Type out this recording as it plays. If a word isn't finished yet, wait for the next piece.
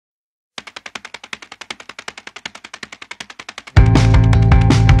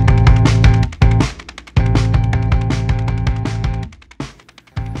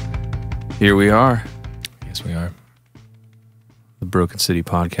Here we are. Yes, we are. The Broken City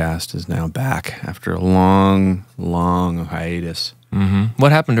podcast is now back after a long, long hiatus.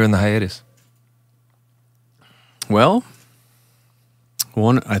 What happened during the hiatus? Well,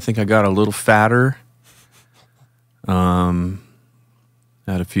 I think I got a little fatter. Had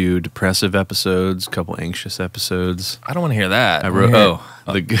a few depressive episodes, a couple anxious episodes. I don't want to hear that. I wrote,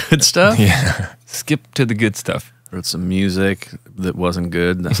 the good stuff? Yeah. Skip to the good stuff. Wrote some music that wasn't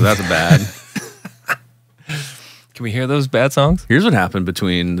good, so that's bad. Can we hear those bad songs? Here's what happened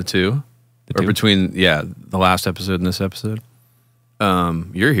between the two. Between, the last episode and this episode.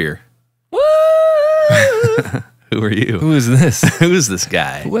 You're here. Woo! Who are you? Who is this? Who is this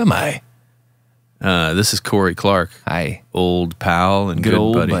guy? Who am I? This is Cory Clark. Hi. Old pal and good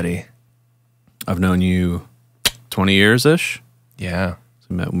old buddy. I've known you 20 years-ish. Yeah. So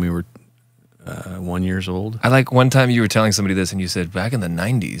we met when we were 1 year old. I like one time you were telling somebody this and you said back in the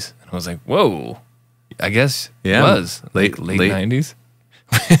 90s. And I was like, whoa. I guess it was. Late 90s.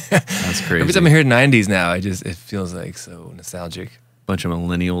 That's crazy. Every time I hear 90s now, it feels like so nostalgic. Bunch of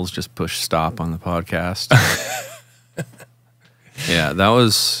millennials just push stop on the podcast. Yeah, that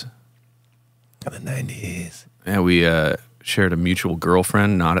was... The 90s. Yeah, we shared a mutual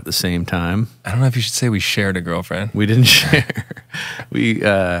girlfriend, not at the same time. I don't know if you should say we shared a girlfriend. We didn't share. We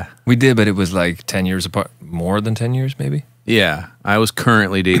did, but it was like 10 years apart. More than 10 years, maybe? Yeah. I was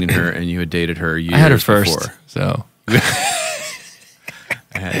currently dating her, and you had dated her years I had her first, before. So. I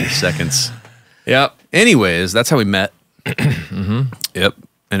had your seconds. Yep. Anyways, that's how we met. Yep.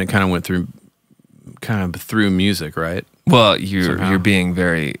 And it kind of went through music, right? Well, you're being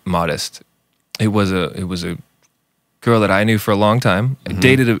very modest. It was a girl that I knew for a long time. I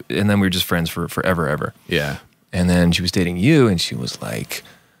dated, and then we were just friends for forever, ever. Yeah. And then she was dating you, and she was like,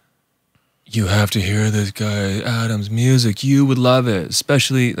 "You have to hear this guy Adam's music. You would love it."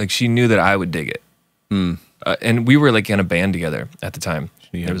 Especially, like, she knew that I would dig it. And we were like in a band together at the time. She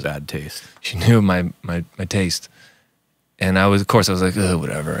knew you had bad taste. She knew my taste, and I was like, "Oh,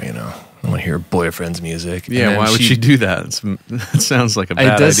 whatever, I want to hear boyfriend's music." Yeah, why would she do that? It sounds like a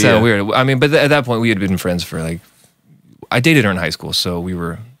bad idea. It does sound weird. I mean, but at that point, we had been friends for like, I dated her in high school, so we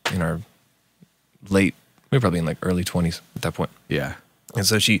were in our we were probably in like early 20s at that point. Yeah. And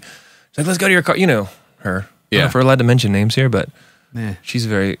so she's like, "Let's go to your car." You know her. Yeah. I don't know if we're allowed to mention names here, but she's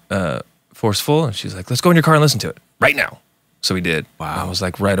very forceful, and she's like, "Let's go in your car and listen to it right now." So we did. Wow. I was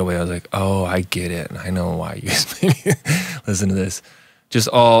like, right away, I was like, "Oh, I get it. And I know why you guys made me listen to this."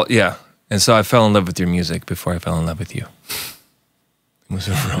 And so I fell in love with your music before I fell in love with you. This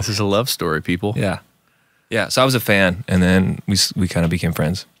is a love story, people. Yeah. Yeah. So I was a fan, and then we kind of became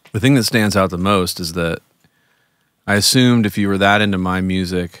friends. The thing that stands out the most is that I assumed if you were that into my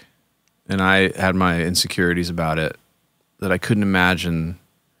music and I had my insecurities about it, that I couldn't imagine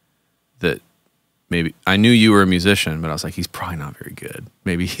that maybe I knew you were a musician, but I was like, he's probably not very good.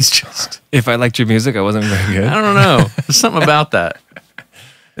 Maybe he's just... If I liked your music, I wasn't very good. I don't know. There's something about that.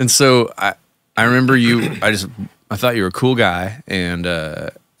 And so I remember I thought you were a cool guy, and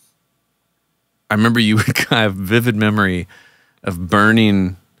I remember you would kind of vivid memory of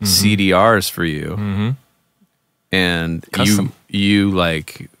burning CDRs for you, and Custom. you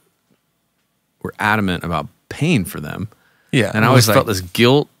like were adamant about paying for them. Yeah, and I always felt this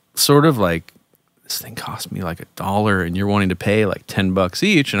guilt, sort of like, this thing cost me like $1, and you're wanting to pay like $10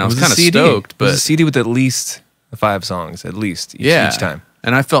 each, and I was kind of stoked. But it was a CD with at least 5 songs, at least each time.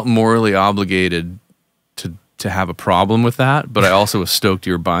 And I felt morally obligated to have a problem with that, but I also was stoked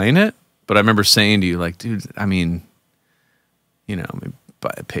you were buying it. But I remember saying to you, like, dude, I mean, maybe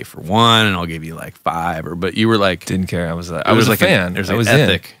pay for 1 and I'll give you like 5, but you were like, didn't care. I was a fan. There's an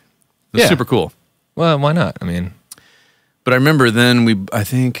ethic. It was super cool. Well, why not? I mean, but I remember then I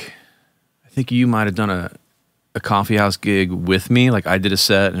think you might have done a coffee house gig with me. Like, I did a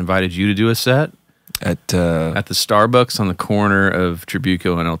set and invited you to do a set at the Starbucks on the corner of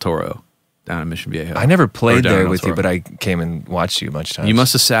Tribuco and El Toro down in Mission Viejo. I never played there with you, but I came and watched you a bunch of times. You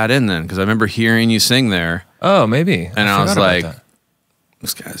must have sat in then, because I remember hearing you sing there. Oh, maybe. And I was like,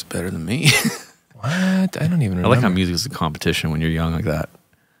 this guy's better than me. What? I don't even remember. I like how music is a competition when you're young like that.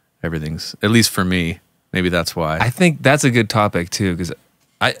 Everything's, at least for me, maybe that's why. I think that's a good topic too, because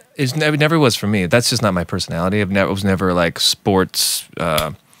it never was for me. That's just not my personality. I was never like sports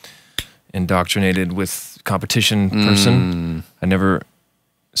indoctrinated with competition person.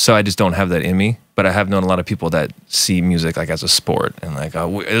 So I just don't have that in me. But I have known a lot of people that see music like as a sport and like,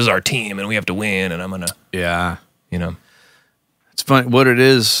 oh, this is our team and we have to win and I'm gonna, It's funny what it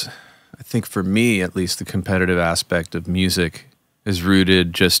is. I think for me, at least, the competitive aspect of music is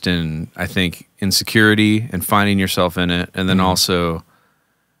rooted just in, I think, insecurity and finding yourself in it, and then also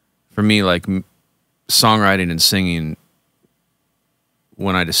for me, like songwriting and singing,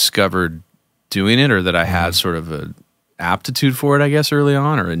 when I discovered doing it, or that I had sort of a aptitude for it, I guess, early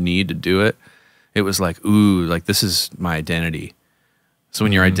on, or a need to do it, it was like, ooh, like this is my identity. So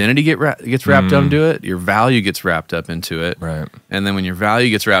when your identity gets wrapped up into it, your value gets wrapped up into it. Right. And then when your value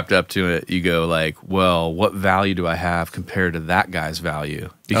gets wrapped up to it, you go like, well, what value do I have compared to that guy's value?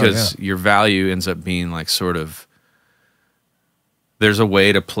 Because your value ends up being like sort of, there's a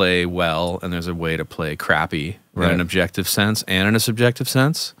way to play well and there's a way to play crappy in an objective sense and in a subjective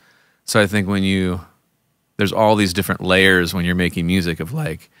sense. So I think there's all these different layers when you're making music of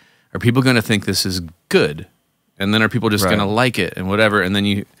like, are people going to think this is good? And then are people just going to like it and whatever? And then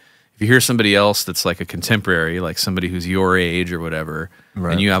if you hear somebody else that's like a contemporary, like somebody who's your age or whatever,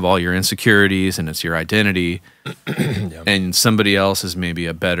 and you have all your insecurities and it's your identity, and somebody else is maybe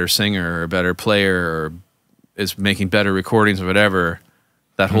a better singer or a better player or is making better recordings or whatever,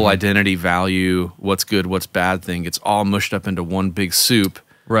 that whole identity, value, what's good, what's bad thing gets all mushed up into one big soup.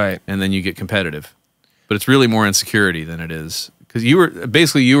 Right. And then you get competitive. But it's really more insecurity than it is. Because you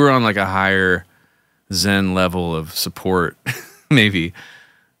were on like a higher Zen level of support, maybe.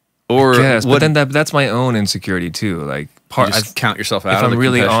 Or yes, but then that's my own insecurity too. Like you just count yourself out. If I'm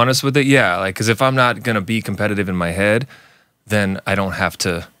really honest with it, yeah. Like, because if I'm not gonna be competitive in my head, then I don't have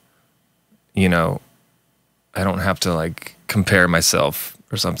to, I don't have to like compare myself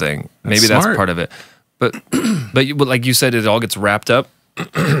or something. Maybe that's part of it. But like you said, it all gets wrapped up.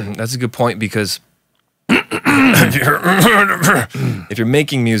 That's a good point, because if you're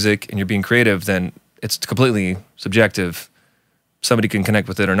making music and you're being creative, then it's completely subjective. Somebody can connect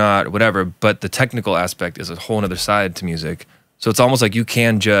with it or not, or whatever, but the technical aspect is a whole other side to music. So it's almost like you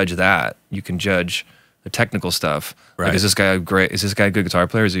can judge that. You can judge the technical stuff. Right. Like, is this guy great? Is this guy a good guitar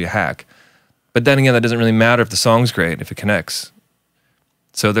player? Is he a hack? But then again, that doesn't really matter if the song's great, if it connects.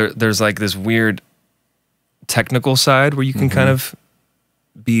 So there's like this weird technical side where you can kind of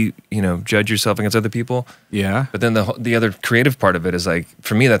be, judge yourself against other people. Yeah. But then the other creative part of it is like,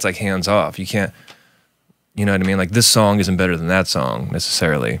 for me, that's like hands off. You can't, you know what I mean? Like, this song isn't better than that song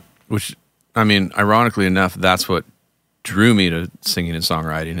necessarily. Which, I mean, ironically enough, that's what drew me to singing and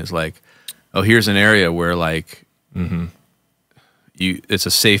songwriting, is like, oh, here's an area where like, it's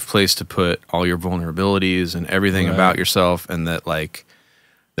a safe place to put all your vulnerabilities and everything about yourself, and that like,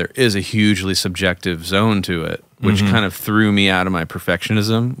 there is a hugely subjective zone to it, which kind of threw me out of my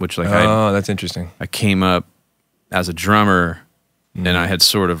perfectionism, which like, that's interesting. I came up as a drummer and I had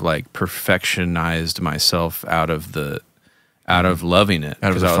sort of like perfectionized myself out of loving it.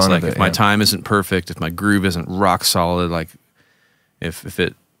 Because I was like, if my time isn't perfect, if my groove isn't rock solid, like if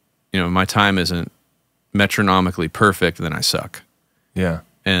it, my time isn't metronomically perfect, then I suck. Yeah.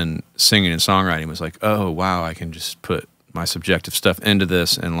 And singing and songwriting was like, oh wow, I can just put my subjective stuff into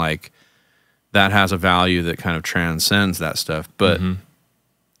this, and like that has a value that kind of transcends that stuff. But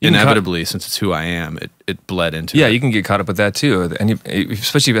inevitably, since it's who I am, it bled into it. Yeah, you can get caught up with that too. And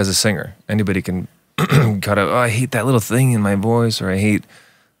especially as a singer, anybody can caught up, oh, I hate that little thing in my voice, or I hate,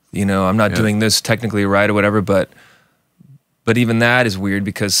 I'm not doing this technically right or whatever. But even that is weird,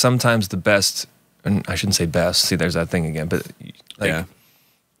 because sometimes the best, and I shouldn't say best, see, there's that thing again, but like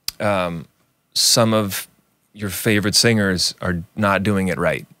some of your favorite singers are not doing it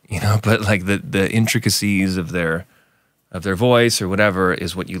right, but like the intricacies of their voice or whatever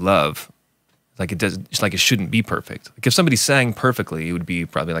is what you love. Like, it's like it shouldn't be perfect. Like, if somebody sang perfectly, it would be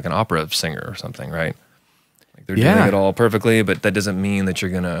probably like an opera singer or something, right? Like, they're doing it all perfectly, but that doesn't mean that you're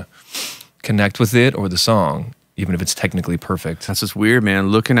gonna connect with it or the song, even if it's technically perfect. That's just weird, man.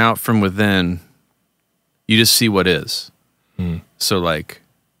 Looking out from within, you just see what is. So like,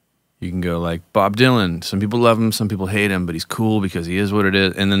 you can go like Bob Dylan. Some people love him, some people hate him, but he's cool because he is what it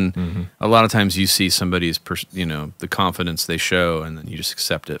is. And then a lot of times you see somebody's, the confidence they show, and then you just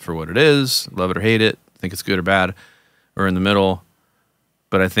accept it for what it is, love it or hate it, think it's good or bad, or in the middle.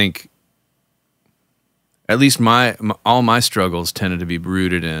 But I think at least all my struggles tended to be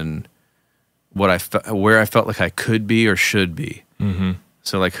rooted in where I felt like I could be or should be.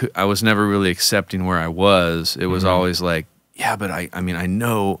 So like, I was never really accepting where I was. It was always like, yeah, but I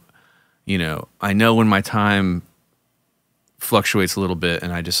know. I know when my time fluctuates a little bit,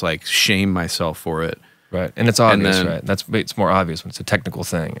 and I just like shame myself for it. Right. And it's obvious, right? It's more obvious when it's a technical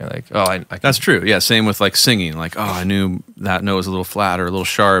thing. You're like, oh, I that's true. Yeah. Same with like singing. Like, oh, I knew that note was a little flat or a little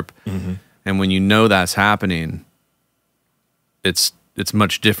sharp. And when you know that's happening, it's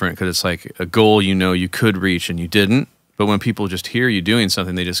much different, because it's like a goal you could reach and you didn't. But when people just hear you doing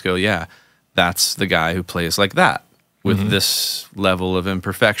something, they just go, yeah, that's the guy who plays like that, with this level of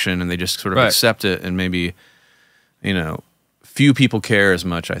imperfection, and they just sort of accept it and maybe, few people care as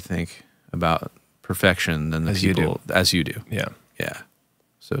much, I think, about perfection than the As you people as you do. Yeah. Yeah.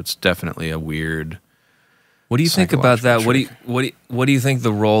 So it's definitely a weird. What do you think about that? psychological What do you think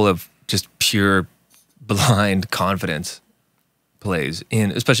the role of just pure blind confidence plays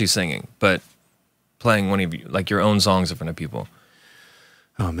in, especially singing, but playing one of you, like your own songs in front of people?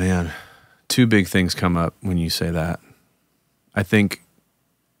 Oh man, two big things come up when you say that. I think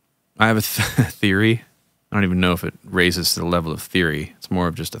I have a theory. I don't even know if it raises to the level of theory. It's more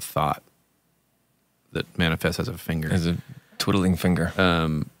of just a thought that manifests as a finger. As a twiddling finger.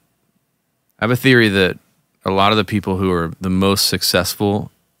 I have a theory that a lot of the people who are the most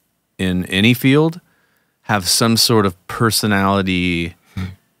successful in any field have some sort of personality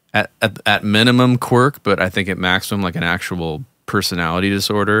at minimum quirk, but I think at maximum like an actual personality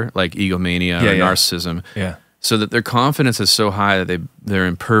disorder, like egomania or narcissism. Yeah. So that their confidence is so high that they're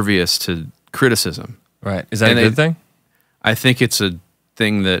impervious to criticism. Right. Is that a good thing? I think it's a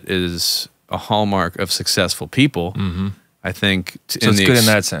thing that is a hallmark of successful people. Mm-hmm. I think so it's good in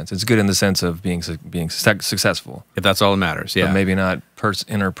that sense. It's good in the sense of being successful. If that's all that matters, yeah. But maybe not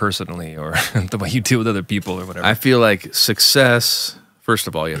interpersonally or the way you deal with other people or whatever. I feel like success, first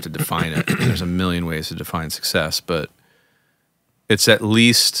of all, you have to define it. There's a million ways to define success, but it's at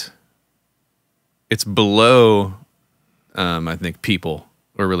least, it's below, I think, people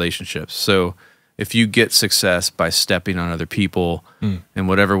or relationships. So if you get success by stepping on other people in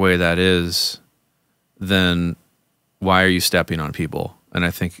whatever way that is, then why are you stepping on people? And I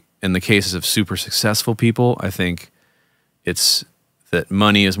think in the cases of super successful people, I think it's that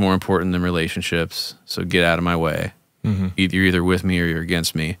money is more important than relationships. So get out of my way. Mm-hmm. You're either with me or you're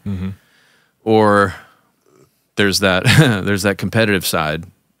against me. Mm-hmm. Or there's that there's that competitive side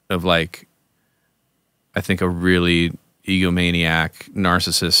of like, I think a really egomaniac,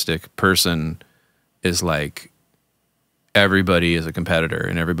 narcissistic person is like everybody is a competitor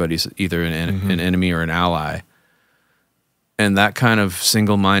and everybody's either an enemy or an ally. And that kind of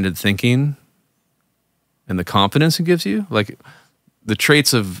single-minded thinking and the confidence it gives you, like the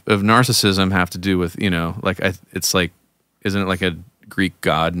traits of narcissism have to do with, you know, like it's like, isn't it like a Greek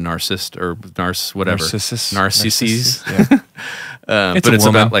god, Narcissus or whatever? Narcissus. Yeah. But it's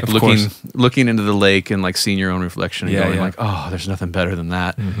about like looking into the lake and like seeing your own reflection and going like, oh, there's nothing better than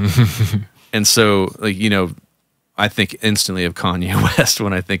that. Mm-hmm. And so, like, you know, I think instantly of Kanye West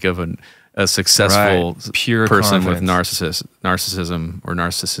when I think of a successful pure person confidence. with narcissism or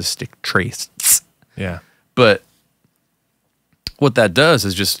narcissistic traits. Yeah. But what that does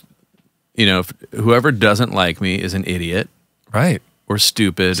is just, you know, if whoever doesn't like me is an idiot. Right. Or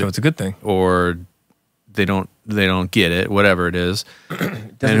stupid. So it's a good thing. Or they don't get it, whatever it is.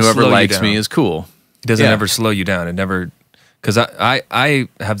 And whoever likes me is cool. It doesn't ever slow you down. It never, because I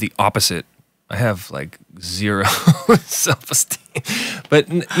have the opposite. I have like zero self-esteem, but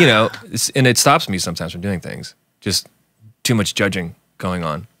you know, and it stops me sometimes from doing things. Just too much judging going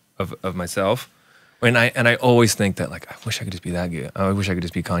on of myself, and I always think that like I wish I could just be that good. I wish I could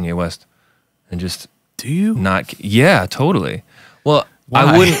just be Kanye West, and just do you not? Yeah, totally. Well, why?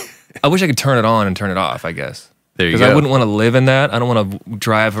 I wouldn't. I wish I could turn it on and turn it off. I guess. There you go. Because I wouldn't want to live in that. I don't want to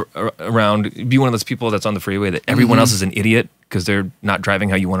drive around, be one of those people that's on the freeway that everyone else is an idiot because they're not driving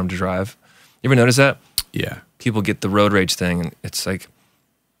how you want them to drive. You ever notice that? Yeah. People get the road rage thing, and it's like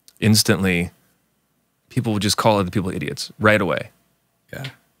instantly people will just call other people idiots right away. Yeah.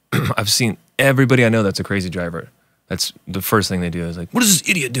 I've seen everybody I know that's a crazy driver. That's the first thing they do is like, what is this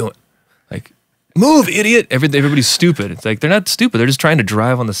idiot doing? Like, move, idiot. Everybody's stupid. It's like, they're not stupid. They're just trying to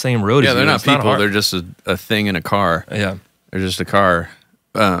drive on the same road as you. Yeah, they're not people. They're just a thing in a car. Yeah. They're just a car.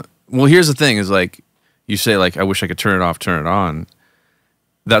 Well, here's the thing is like, you say like, I wish I could turn it off, turn it on.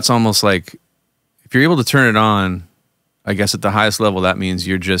 That's almost like, if you're able to turn it on, I guess at the highest level, that means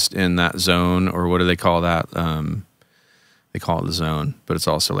you're just in that zone, or what do they call that? They call it the zone, but it's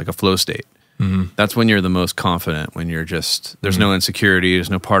also like a flow state. Mm-hmm. That's when you're the most confident, when you're just, there's no insecurity, there's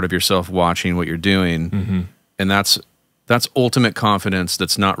no part of yourself watching what you're doing. And that's ultimate confidence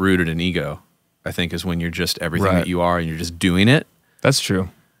that's not rooted in ego, I think, is when you're just everything that you are and you're just doing it. That's true.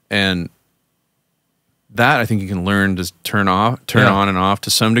 And that I think you can learn to turn on and off to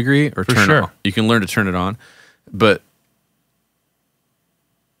some degree, or turn it off. You can learn to turn it on, but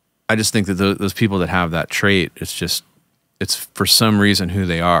I just think that those people that have that trait, it's for some reason who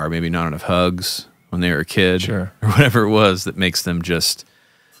they are. Maybe not enough hugs when they were a kid, or whatever it was that makes them just,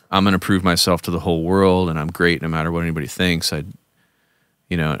 I'm going to prove myself to the whole world, and I'm great no matter what anybody thinks.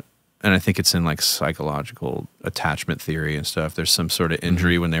 And I think it's in like psychological attachment theory and stuff. There's some sort of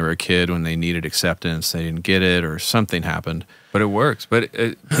injury when they were a kid, when they needed acceptance, they didn't get it, or something happened. But it works. But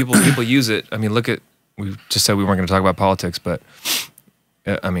people use it. I mean, look at we just said we weren't going to talk about politics, but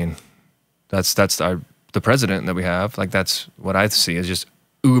I mean, that's the president that we have. Like, that's what I see is just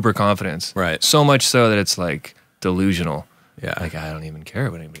uber confidence. Right. So much so that it's like delusional. Yeah. Like, I don't even care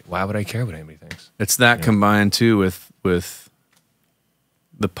what anybody. Why would I care what anybody thinks? It's that combined too with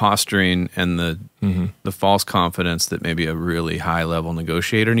the posturing and the false confidence that maybe a really high level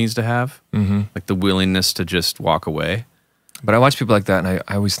negotiator needs to have, like the willingness to just walk away. But I watch people like that, and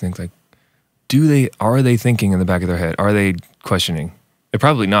I always think like, are they thinking in the back of their head? Are they questioning? They're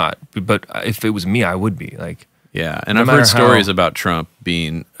probably not. But if it was me, I would be like. Yeah, and I've heard stories about Trump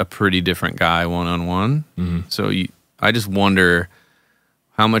being a pretty different guy one-on-one. So I just wonder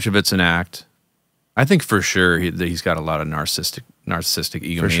how much of it's an act. I think for sure that he's got a lot of narcissistic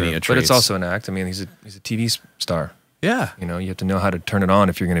egomania traits. But it's also an act. I mean, he's a TV star. Yeah. You know, you have to know how to turn it on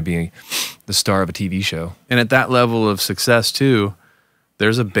if you're going to be the star of a TV show. And at that level of success too,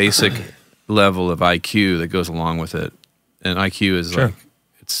 there's a basic level of IQ that goes along with it. And IQ is like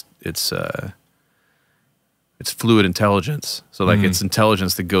it's fluid intelligence. So like it's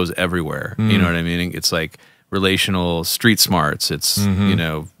intelligence that goes everywhere. You know what I mean? It's like relational street smarts. It's you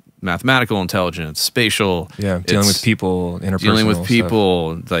know, mathematical intelligence, spatial. Yeah, dealing with people, interpersonal dealing with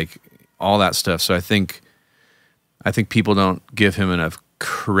people, stuff. like all that stuff. So I think people don't give him enough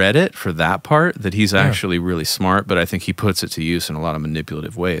credit for that part, that he's actually really smart, but I think he puts it to use in a lot of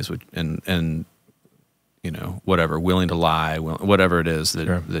manipulative ways, which, and you know, whatever, willing to lie, whatever it is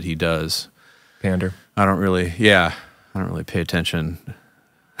that that he does. Pander. I don't really pay attention.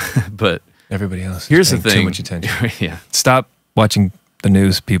 But everybody else here's the thing. Too much attention. Yeah. Stop watching the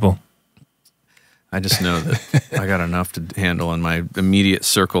news, people. I just know that I got enough to handle in my immediate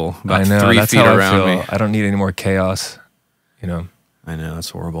circle, about I know, 3 that's feet how around I feel. me. I don't need any more chaos, you know. I know, that's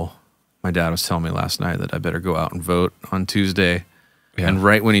horrible. My dad was telling me last night that I better go out and vote on Tuesday. Yeah. And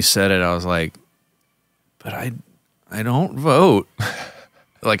right when he said it, I was like, but I don't vote.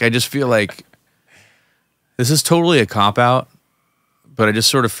 Like, I just feel like this is totally a cop-out, but I just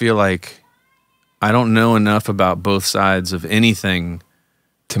sort of feel like I don't know enough about both sides of anything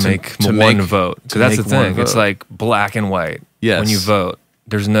to make one vote. So that's the thing. It's like black and white. Yes. When you vote,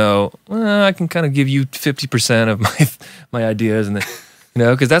 there's no, I can kind of give you 50% of my ideas, and then, you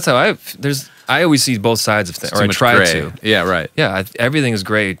know, because that's how I always see both sides of things, or I try to. Yeah, right. Yeah, everything is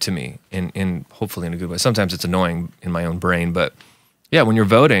gray to me, in hopefully in a good way. Sometimes it's annoying in my own brain, but yeah, when you're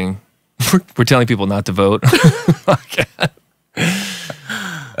voting, we're telling people not to vote.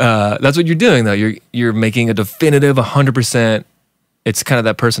 That's what you're doing, though. You're making a definitive 100%. It's kind of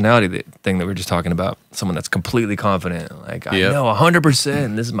that personality thing that we were just talking about. Someone that's completely confident, like, I know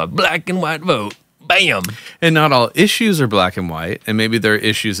 100%. This is my black and white vote. Bam. And not all issues are black and white, and maybe there are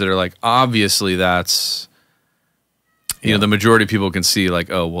issues that are like, obviously that's, you know, the majority of people can see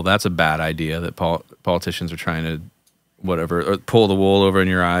like, oh, well, that's a bad idea that politicians are trying to whatever, or pull the wool over in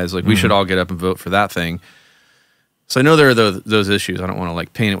your eyes. Like, we should all get up and vote for that thing. So I know there are those issues. I don't want to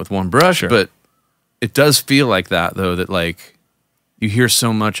like paint it with one brush, but it does feel like that, though, that like you hear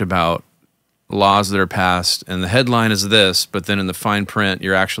so much about laws that are passed and the headline is this, but then in the fine print,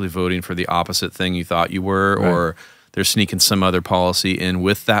 you're actually voting for the opposite thing you thought you were, or they're sneaking some other policy in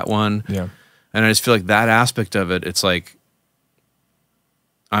with that one. Yeah. And I just feel like that aspect of it, it's like,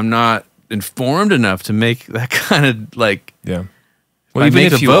 I'm not informed enough to make that kind of like, well, even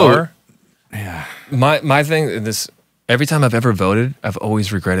if you are, yeah. My thing, every time I've ever voted, I've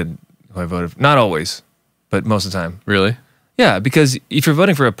always regretted who I voted for. Not always, but most of the time. Really? Yeah, because if you're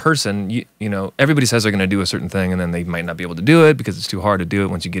voting for a person, you know, everybody says they're going to do a certain thing, and then they might not be able to do it because it's too hard to do it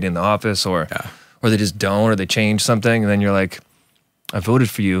once you get in the office, or they just don't, or they change something, and then you're like, I voted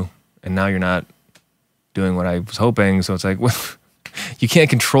for you, and now you're not doing what I was hoping. So it's like, well, you can't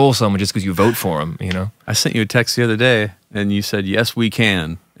control someone just because you vote for them, you know? I sent you a text the other day, and you said, yes, we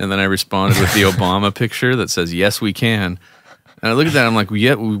can. And then I responded with the Obama picture that says, yes, we can. And I look at that, I'm like,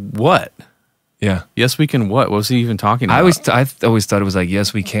 yeah, what? Yeah. Yes, we can what? What was he even talking about? I always thought it was like,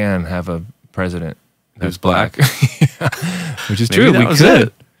 yes, we can have a president who's black. Which is true. We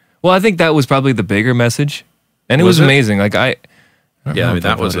could. Well, I think that was probably the bigger message. And it was amazing. Like I mean,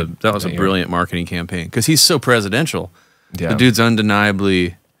 that was a brilliant marketing campaign, because he's so presidential. Yeah. The dude's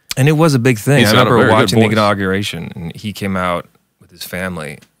undeniably, and it was a big thing. I remember watching the inauguration, and he came out with his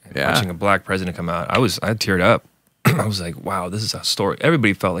family, and watching a black president come out. I teared up. I was like, wow, this is a story.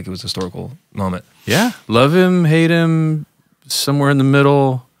 Everybody felt like it was a historical moment. Yeah. Love him, hate him, somewhere in the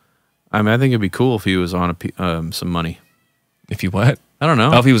middle. I mean, I think it'd be cool if he was on some money. If you what? I don't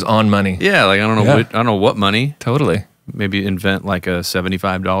know. Oh, if he was on money. Yeah, like I don't know. I don't know what money. Totally. Maybe invent like a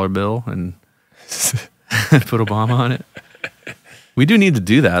 $75 bill and put Obama on it. We do need to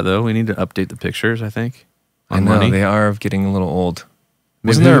do that, though. We need to update the pictures, I think. I know, money. they are getting a little old. Maybe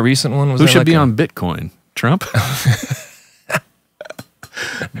Wasn't there a recent one? Who should be on Bitcoin? Trump?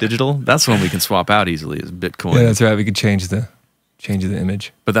 Digital? That's one we can swap out easily, is Bitcoin. Yeah, that's right. We could change the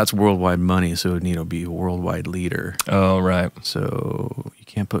image. But that's worldwide money, so it would need to be a worldwide leader. Oh, right. So you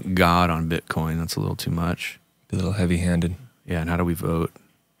can't put God on Bitcoin. That's a little too much. Be a little heavy-handed. Yeah, and how do we vote?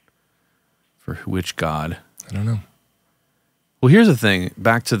 For which God? I don't know. Well, here's the thing.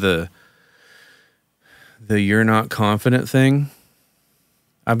 Back to the you're not confident thing.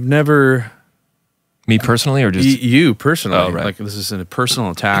 I've never... Me personally, or just... You personally. Oh, right. Like, this is a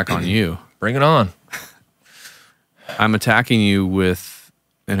personal attack on you. Bring it on. I'm attacking you with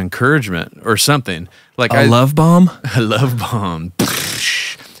an encouragement or something. Like a love bomb? A love bomb.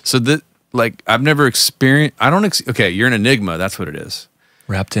 So that, like, I've never experienced... okay, you're an enigma. That's what it is.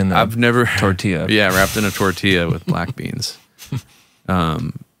 Wrapped in I've never... tortilla. Yeah, wrapped in a tortilla with black beans.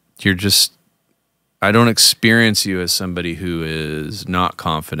 You're just... I don't experience you as somebody who is not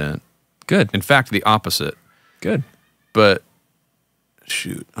confident. Good. In fact, the opposite. Good. But,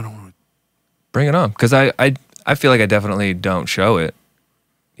 shoot, I don't want to... Bring it on. Because I feel like I definitely don't show it,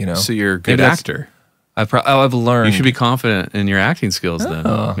 you know? So you're a good actor. I've learned... You should be confident in your acting skills then.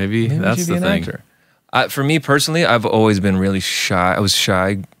 Maybe that's the thing. For me personally, I've always been really shy. I was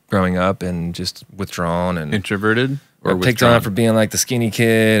shy growing up and just withdrawn and... Introverted? Or picked on for being like the skinny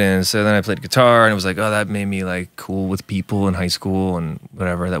kid, and so then I played guitar, and it was like, oh, that made me like cool with people in high school and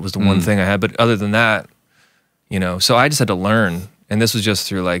whatever. That was the one thing I had. But other than that, you know, so I just had to learn, and this was just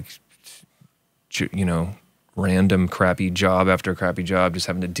through like, you know, random crappy job after crappy job, just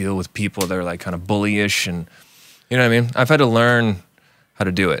having to deal with people that are like kind of bullyish, and you know what I mean. I've had to learn how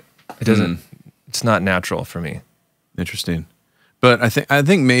to do it. It doesn't. It's not natural for me. Interesting, but I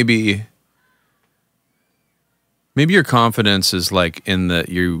think maybe. Maybe your confidence is like in that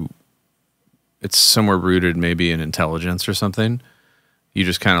it's somewhere rooted maybe in intelligence or something. You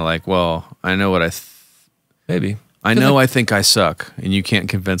just kind of like, well, I know what maybe. I think I suck and you can't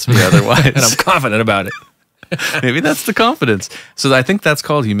convince me otherwise. And I'm confident about it. Maybe that's the confidence. So I think that's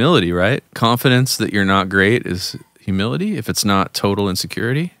called humility, right? Confidence that you're not great is humility if it's not total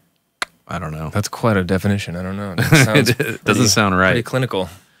insecurity. I don't know. That's quite a definition. I don't know. It doesn't sound right. Pretty clinical.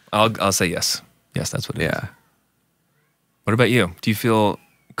 I'll say yes. Yes, that's what it is. Yeah. What about you? Do you feel,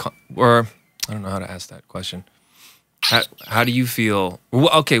 or I don't know how to ask that question. How do you feel?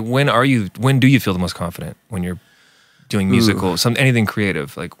 Well, okay, when do you feel the most confident when you're doing musical, anything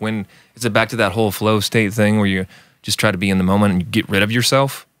creative? Like when, is it back to that whole flow state thing where you just try to be in the moment and you get rid of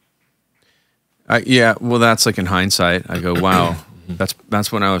yourself? Yeah, well, that's like in hindsight. I go, wow,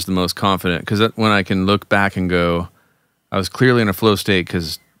 that's when I was the most confident. Because when I can look back and go, I was clearly in a flow state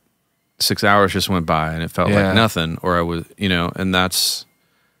because 6 hours just went by and it felt like nothing, or I was, you know, and that's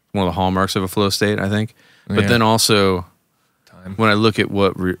one of the hallmarks of a flow state, I think. But then also, when I look at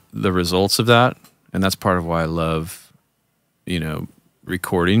what the results of that, and that's part of why I love, you know,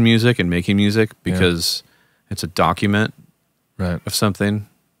 recording music and making music, because it's a document of something.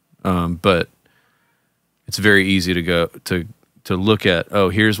 But it's very easy to go to look at, oh,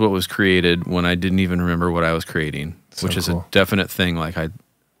 here's what was created when I didn't even remember what I was creating, which is a definite thing. Like I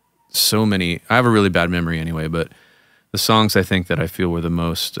have a really bad memory anyway, but the songs I think that I feel were the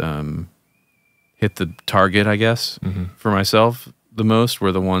most hit the target, I guess, for myself the most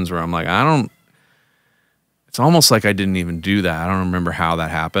were the ones where I'm like, it's almost like I didn't even do that. I don't remember how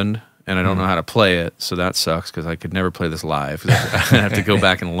that happened, and I don't know how to play it, so that sucks because I could never play this live. I have to go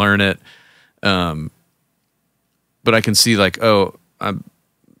back and learn it. But I can see like,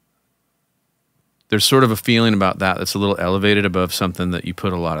 there's sort of a feeling about that that's a little elevated above something that you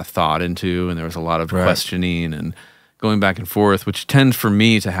put a lot of thought into, and there was a lot of questioning and going back and forth, which tends for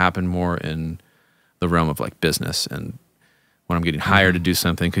me to happen more in the realm of like business and when I'm getting hired to do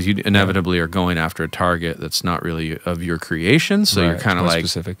something, because you inevitably are going after a target that's not really of your creation. So you're kind of like,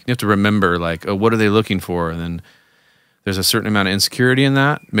 specific. You have to remember like, oh, what are they looking for? And then there's a certain amount of insecurity in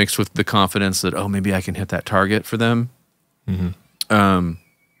that mixed with the confidence that, oh, maybe I can hit that target for them. So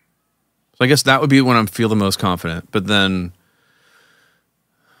I guess that would be when I feel the most confident. But then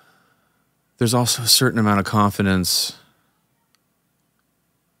there's also a certain amount of confidence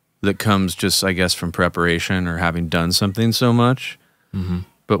that comes just, I guess, from preparation or having done something so much.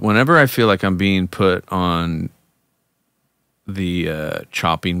 But whenever I feel like I'm being put on the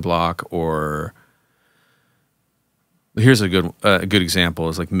chopping block, or here's a good example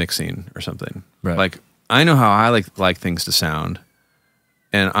is like mixing or something. Like I know how I like things to sound.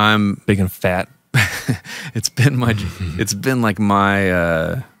 And I'm big and fat. it's been like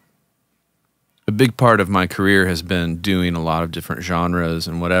my a big part of my career has been doing a lot of different genres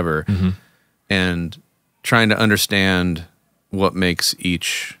and whatever, and trying to understand what makes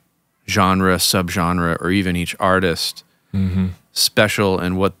each genre, subgenre, or even each artist special,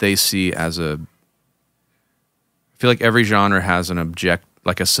 and what they see as I feel like every genre has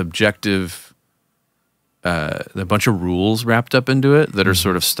a subjective, a bunch of rules wrapped up into it that are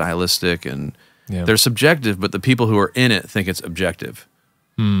sort of stylistic, and they're subjective, but the people who are in it think it's objective.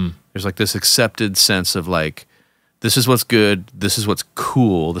 There's like this accepted sense of like, this is what's good, this is what's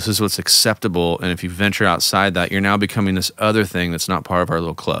cool, this is what's acceptable, and if you venture outside that, you're now becoming this other thing that's not part of our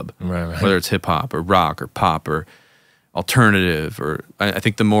little club. Right. Whether it's hip-hop or rock or pop or alternative, or I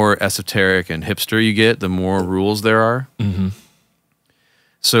think the more esoteric and hipster you get, the more rules there are.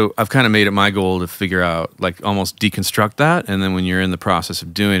 So I've kind of made it my goal to figure out, like, almost deconstruct that, and then when you're in the process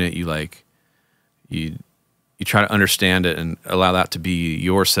of doing it, you try to understand it and allow that to be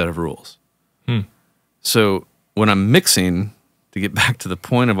your set of rules. So when I'm mixing, to get back to the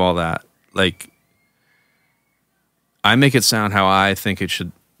point of all that, like, I make it sound how I think it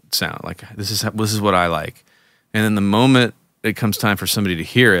should sound. Like, this is what I like. And then the moment it comes time for somebody to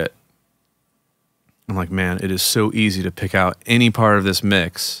hear it, I'm like, man, it is so easy to pick out any part of this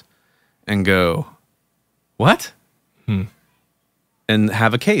mix and go, what? And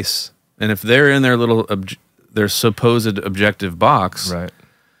have a case. And if they're in their little their supposed objective box,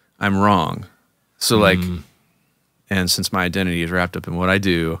 I'm wrong. So like, and since my identity is wrapped up in what I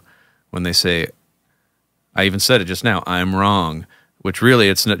do, when they say, I even said it just now, I'm wrong, which really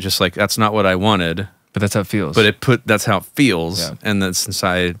it's not just like, that's not what I wanted. But that's how it feels. But that's how it feels. And that's since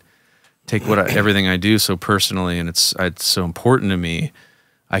I take everything I do so personally, and it's so important to me,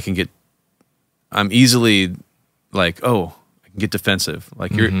 I'm easily like, oh, I can get defensive.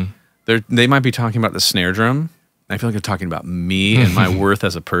 Like they might be talking about the snare drum. I feel like they're talking about me and my worth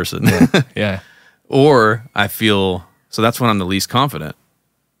as a person. Or I feel, so that's when I'm the least confident,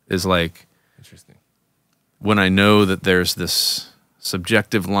 is like, interesting, when I know that there's this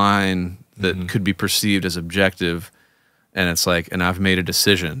subjective line that could be perceived as objective, and it's like, and I've made a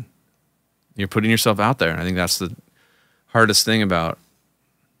decision. You're putting yourself out there, and I think that's the hardest thing about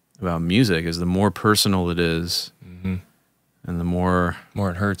music, is the more personal it is, and the more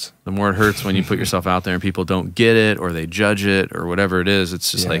it hurts. The more it hurts when you put yourself out there and people don't get it, or they judge it, or whatever it is. It's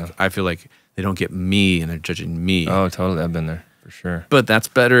just like, I feel like they don't get me and they're judging me. Oh, totally. I've been there for sure. But that's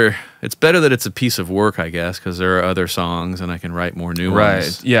better. It's better that it's a piece of work, I guess, because there are other songs and I can write more new ones.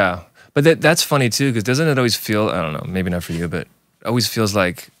 Right. Yeah. But that's funny too, because doesn't it always feel, I don't know, maybe not for you, but it always feels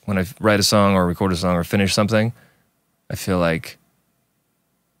like when I write a song or record a song or finish something, I feel like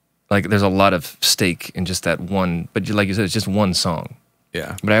there's a lot of stake in just that one, but like you said, it's just one song.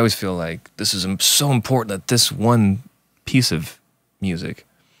 Yeah. But I always feel like this is so important, that this one piece of music.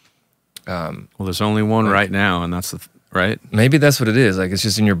 Well, there's only one right now, and that's right? Maybe that's what it is. Like, it's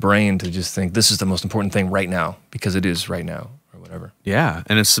just in your brain to just think, this is the most important thing right now, because it is right now, or whatever. Yeah,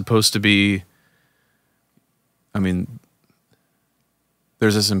 and it's supposed to be, I mean,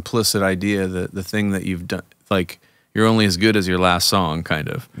 there's this implicit idea that the thing that you've done, like, you're only as good as your last song, kind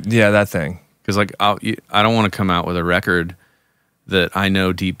of. Yeah, that thing. Because, like, I don't want to come out with a record that I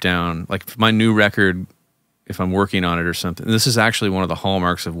know deep down, like, my new record, if I'm working on it or something, this is actually one of the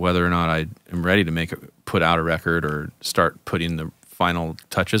hallmarks of whether or not I am ready to put out a record or start putting the final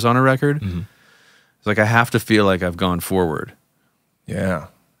touches on a record. It's like, I have to feel like I've gone forward. Yeah.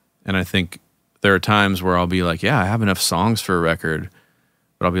 And I think there are times where I'll be like, yeah, I have enough songs for a record,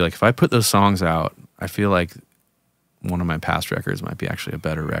 but I'll be like, if I put those songs out, I feel like one of my past records might be actually a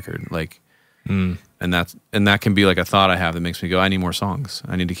better record. Like, and that can be like a thought I have that makes me go, I need more songs.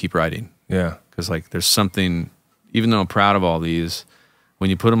 I need to keep writing. Yeah. Because, like, there's something, even though I'm proud of all these, when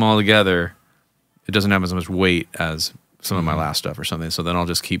you put them all together, it doesn't have as much weight as some of my last stuff or something. So then I'll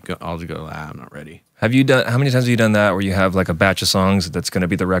just keep, I'll just go, I'm not ready. How many times have you done that, where you have like a batch of songs that's going to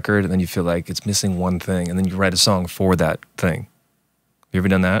be the record, and then you feel like it's missing one thing, and then you write a song for that thing? You ever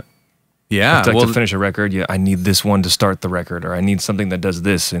done that? Yeah. Like, to finish a record, I need this one to start the record, or I need something that does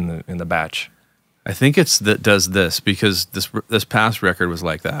this in the batch. I think it's that does this, because this past record was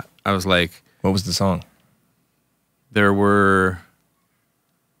like that. I was like, what was the song? There were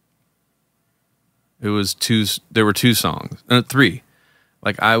two songs, three.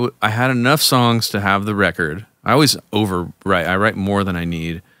 Like, I had enough songs to have the record. I always overwrite. I write more than I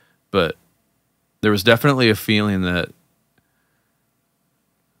need, but there was definitely a feeling that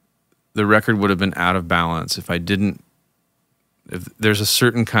the record would have been out of balance if there's a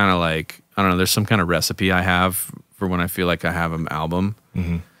certain kind of, like, I don't know, there's some kind of recipe I have for when I feel like I have an album.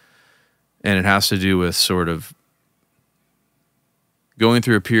 And it has to do with sort of going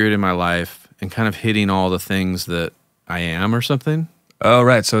through a period in my life and kind of hitting all the things that I am or something. Oh,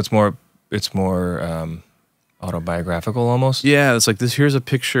 right. So it's more autobiographical almost. Yeah, it's like this. Here's a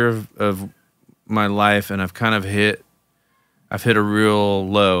picture of my life, and I've hit a real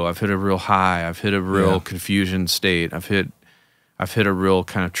low. I've hit a real high. I've hit a real confusion state. I've hit a real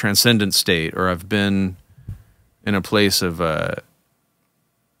kind of transcendent state, or I've been in a place of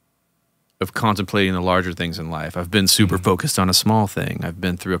contemplating the larger things in life. I've been super focused on a small thing. I've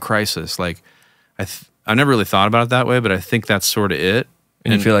been through a crisis. Like I never really thought about it that way, but I think that's sort of it.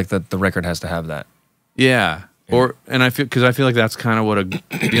 And you feel like the record has to have that. Yeah. And I feel like that's kind of what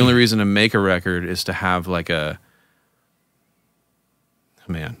the only reason to make a record is to have like a,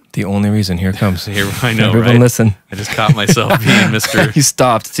 man. The only reason, here comes. Here, I know, Everyone right? listen. I just caught myself being Mr. You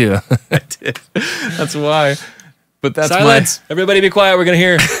stopped too. I did. That's why. But that's Silence. Everybody be quiet. We're going to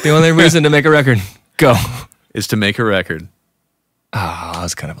hear. The only reason to make a record. Go. Is to make a record. Ah,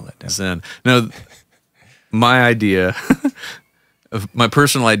 that's kind of a letdown. Zen. No, my idea, my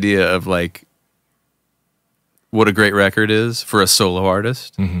personal idea of like what a great record is for a solo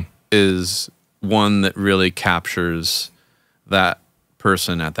artist is one that really captures that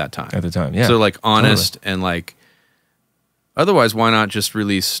person at that time. At the time, yeah. So like honest and like, otherwise why not just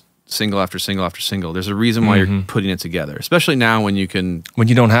release single after single after single? There's a reason why you're putting it together, especially now when you can. When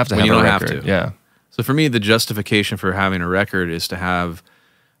you don't have to when have you a don't record. have to. Yeah. So for me, the justification for having a record is to have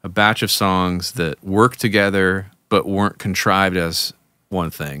a batch of songs that work together but weren't contrived as one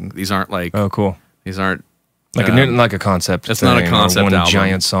thing. These aren't like, oh, cool. These aren't like a concept. It's not a concept one album.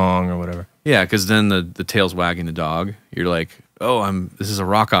 Giant song or whatever. Yeah, because then the tail's wagging the dog. You're like, oh, this is a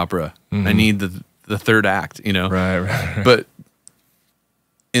rock opera. I need the third act, you know? Right. But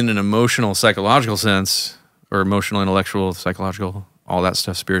in an emotional, psychological sense, or emotional, intellectual, psychological, all that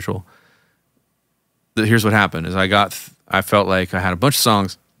stuff, spiritual, here's what happened is I felt like I had a bunch of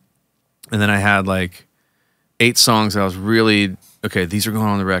songs, and then I had like 8 songs that I was really, okay, these are going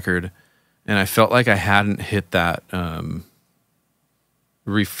on the record, and I felt like I hadn't hit that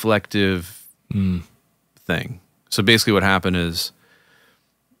reflective thing. So basically what happened is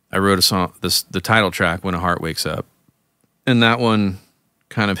I wrote a song, the title track, When a Heart Wakes Up, and that one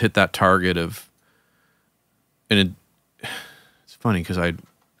kind of hit that target of, and it's funny because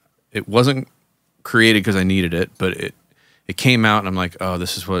it wasn't created because I needed it, but it came out and I'm like, oh,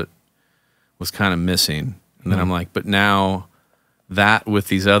 this is what was kind of missing. And then I'm like, but now that with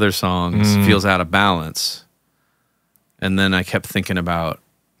these other songs feels out of balance. And then I kept thinking about,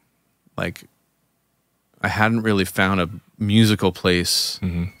 like, I hadn't really found a musical place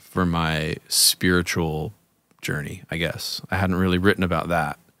for my spiritual journey, I guess. I hadn't really written about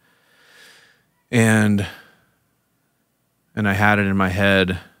that. And I had it in my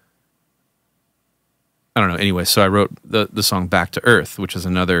head. I don't know. Anyway, so I wrote the song Back to Earth, which is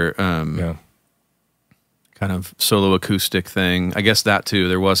another kind of solo acoustic thing. I guess that too,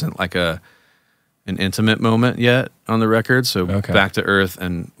 there wasn't like an intimate moment yet on the record. So Back to Earth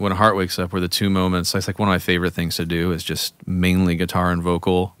and When a Heart Wakes Up were the two moments. That's like one of my favorite things to do is just mainly guitar and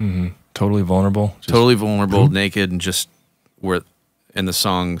vocal. Totally vulnerable. Totally vulnerable, naked, and just where, and the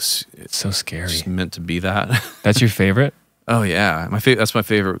song's it's so scary. Just meant to be that. That's your favorite? Oh yeah, that's my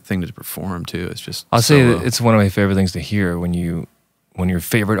favorite thing to perform too. It's just I'll say that it's one of my favorite things to hear when your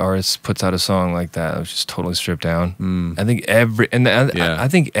favorite artist puts out a song like that. It's just totally stripped down. I think I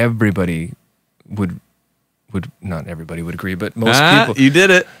think everybody would not everybody would agree, but most people. You did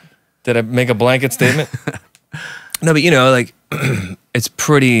it. Did I make a blanket statement? No, but you know, like it's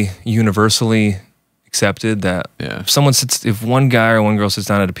pretty universally accepted that if one guy or one girl sits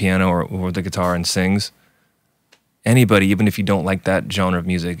down at a piano or the guitar and sings, anybody, even if you don't like that genre of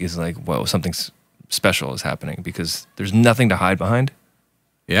music, is like, whoa, something special is happening because there's nothing to hide behind.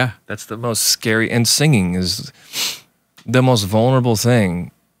 Yeah. That's the most scary, and singing is the most vulnerable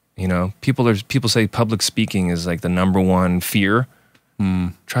thing. You know, people say public speaking is like the #1 fear.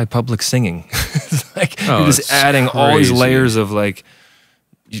 Try public singing. It's like you're just adding all these layers of like,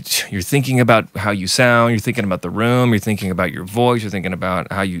 you're thinking about how you sound, you're thinking about the room, you're thinking about your voice, you're thinking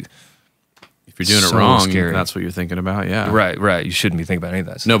about how you. If you're doing it wrong, that's what you're thinking about. Yeah. Right. You shouldn't be thinking about any of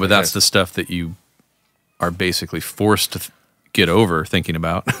that stuff. No, but that's the stuff that you are basically forced to get over thinking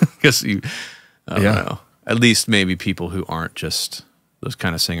about because I don't know. At least maybe people who aren't just those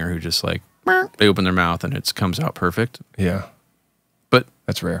kind of singer who just like they open their mouth and it comes out perfect. Yeah. But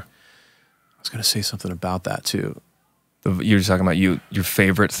that's rare. I was going to say something about that too. You're just talking about your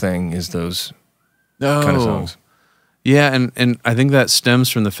favorite thing is those kind of songs. Yeah, and I think that stems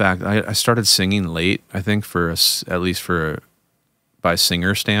from the fact I started singing late. I think at least by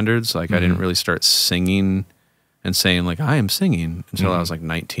singer standards, like I didn't really start singing and saying like I am singing until I was like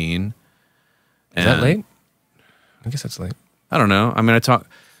 19. Is that late? I guess that's late. I don't know. I mean,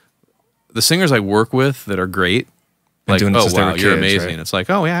 the singers I work with that are great. Like, doing oh this wow, kids, you're amazing. right? It's like,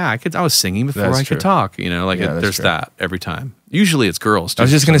 oh yeah, I was singing before That's I true. could talk. You know, like Yeah, that's there's true. that every time. Usually it's girls. Too, I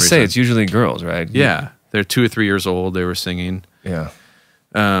was just for gonna some say reason. it's usually girls, right? Yeah, they're 2 or 3 years old. They were singing. Yeah.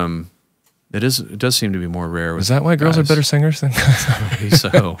 It does seem to be more rare. Is that why girls are better singers than guys? Maybe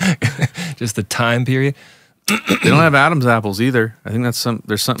so. Just the time period. They don't have Adam's apples either. I think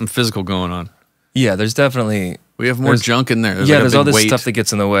there's something physical going on. Yeah, there's definitely. We have more junk in there. There's like all this weight. stuff that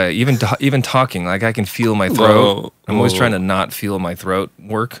gets in the way. Even talking, like I can feel my throat. I'm always trying to not feel my throat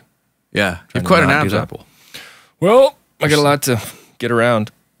work. Yeah, you're to quite an not do Adam's that. apple. Well, I got a lot to get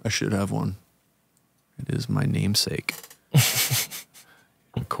around. I should have one. It is my namesake.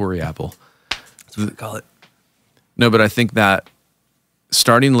 A Cory apple. That's what they call it. No, but I think that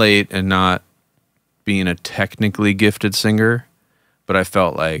starting late and not being a technically gifted singer, but I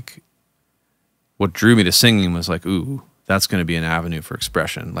felt like what drew me to singing was like, ooh, that's going to be an avenue for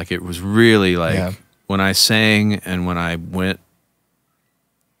expression. Like it was really like when I sang and when I went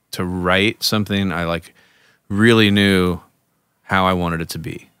to write something, I like really knew how I wanted it to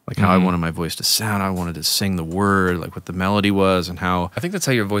be. Like how I wanted my voice to sound. I wanted to sing the word, like what the melody was and how. I think that's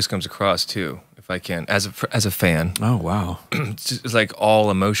how your voice comes across too, if I can, as a fan. Oh, wow. It's like all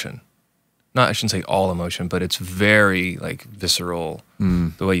emotion. I shouldn't say all emotion, but it's very like visceral,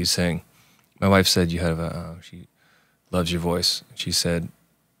 the way you sing. My wife said you have she loves your voice. She said,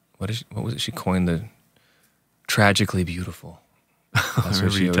 what was it? She coined the tragically beautiful. That's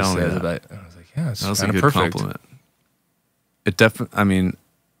what she always says about it. And I was like, yeah, it's That was a kind good of perfect. compliment. It definitely, I mean,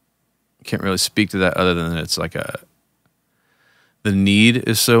 can't really speak to that other than it's like the need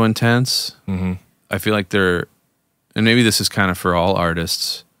is so intense. I feel like and maybe this is kind of for all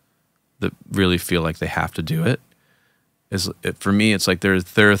artists that really feel like they have to do it. For me, it's like there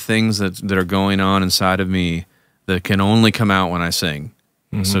are things that are going on inside of me that can only come out when I sing.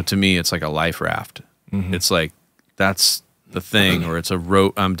 So to me, it's like a life raft. It's like that's the thing, or it's a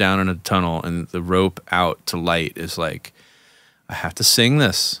rope. I'm down in a tunnel, and the rope out to light is like I have to sing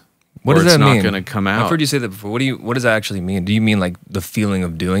this. What does that mean? It's not going to come out. I've heard you say that before. What does that actually mean? Do you mean like the feeling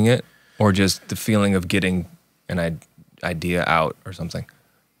of doing it, or just the feeling of getting an idea out or something?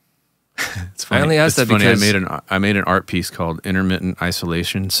 It's funny. I only asked that because I made an art piece called Intermittent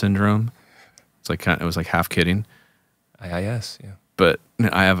Isolation Syndrome. It's like it was like half kidding. IIS, yeah. But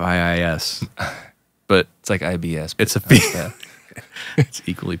I have IIS. But it's like IBS. It's it's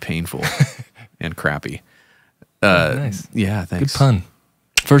equally painful and crappy. Nice. Yeah, thanks. Good pun.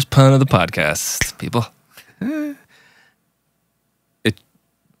 First pun of the podcast, people.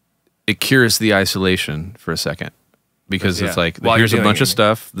 It cures the isolation for a second. Because it's like, While here's a you're bunch doing of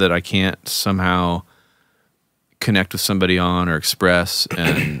stuff that I can't somehow connect with somebody on or express.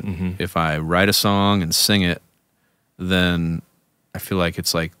 And if I write a song and sing it, then I feel like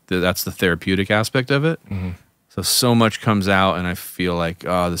it's like, that's the therapeutic aspect of it. So much comes out and I feel like,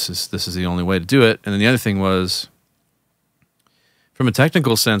 oh, this is the only way to do it. And then the other thing was, from a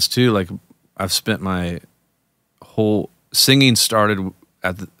technical sense too, like I've spent my whole singing started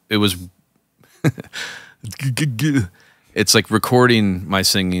it was it's like recording my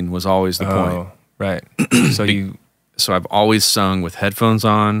singing was always the point. Right. So I've always sung with headphones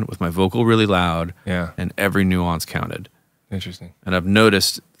on, with my vocal really loud, and every nuance counted. Interesting. And I've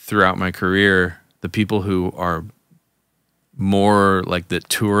noticed throughout my career, the people who are more like that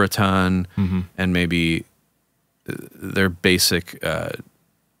tour a ton and maybe their basic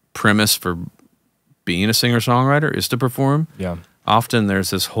premise for being a singer-songwriter is to perform. Yeah. Often there's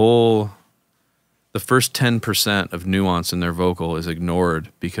this the first 10% of nuance in their vocal is ignored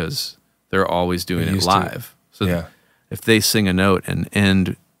because they're always doing it live. So if they sing a note and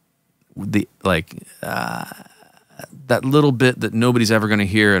end that little bit that nobody's ever going to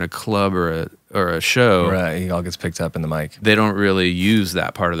hear at a club or a show, right? It all gets picked up in the mic. They don't really use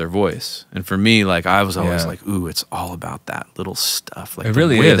that part of their voice. And for me, like I was always like, ooh, it's all about that little stuff. Like it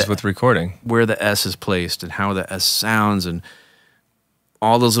really is with recording, where the S is placed and how the S sounds, and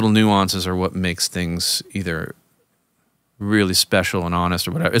all those little nuances are what makes things either really special and honest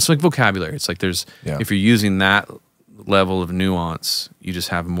or whatever. It's like vocabulary. It's like there's if you're using that level of nuance, you just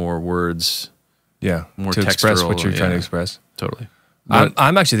have more words. Yeah, more to express what you're trying to express. Totally.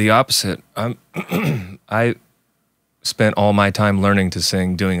 I'm actually the opposite. I spent all my time learning to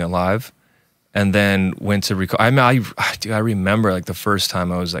sing, doing it live, and then went to record. I remember like the first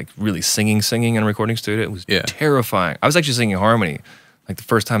time I was like really singing in a recording studio. It was terrifying. I was actually singing harmony, like the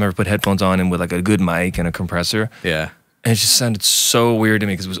first time I ever put headphones on and with like a good mic and a compressor. Yeah, and it just sounded so weird to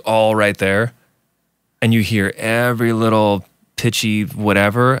me because it was all right there, and you hear every little pitchy,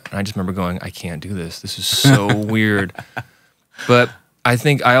 whatever. And I just remember going, I can't do this. This is so weird. But I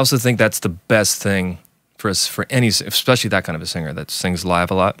also think that's the best thing for us, for any, especially that kind of a singer that sings live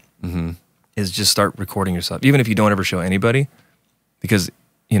a lot, is just start recording yourself, even if you don't ever show anybody, because,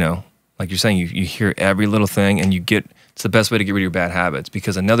 you know, like you're saying, you hear every little thing, and it's the best way to get rid of your bad habits.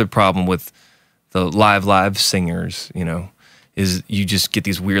 Because another problem with the live singers, you know, is you just get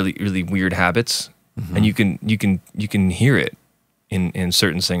these really weird habits, and you can hear it in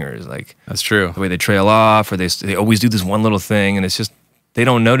certain singers, like that's true. The way they trail off, or they always do this one little thing, and it's just, they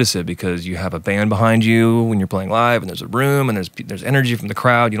don't notice it because you have a band behind you when you're playing live, and there's a room, and there's energy from the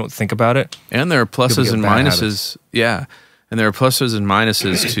crowd. You don't think about it. And there are pluses and minuses. Yeah. And there are pluses and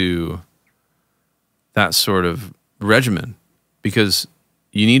minuses to that sort of regimen, because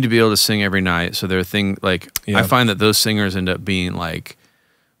you need to be able to sing every night. So there are things like, I find that those singers end up being like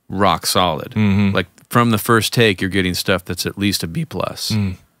rock solid. Like from the first take, you're getting stuff that's at least a B+,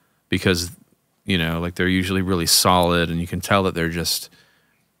 because, you know, like they're usually really solid, and you can tell that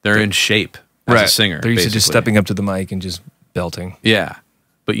they're in shape as a singer. They're used to just stepping up to the mic and just belting. Yeah.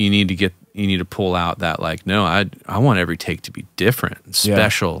 But you need to pull out that, like, no, I want every take to be different and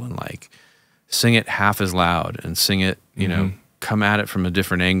special, and like sing it half as loud, and sing it, you know, come at it from a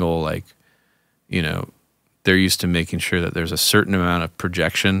different angle. Like, you know, they're used to making sure that there's a certain amount of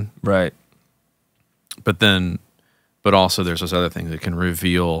projection. Right. But also there's those other things that can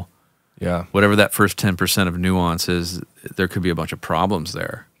reveal whatever that first 10% of nuance is. There could be a bunch of problems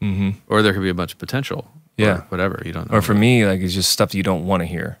there, or there could be a bunch of potential. Or whatever, you don't know. Or for me, like, it's just stuff that you don't want to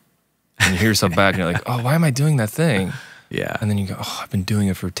hear. And you hear yourself back, and you're like, oh, why am I doing that thing? Yeah. And then you go, oh, I've been doing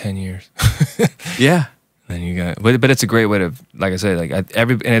it for 10 years. Yeah. And then you got, but it's a great way to, like I said, like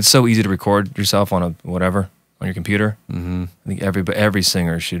and it's so easy to record yourself on on your computer. I think every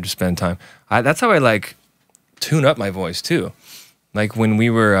singer should spend time. That's how I like tune up my voice too. Like when we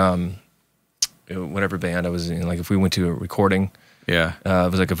were, whatever band I was in, like if we went to a recording, it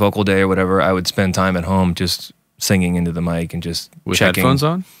was like a vocal day or whatever, I would spend time at home just singing into the mic and just with checking. Headphones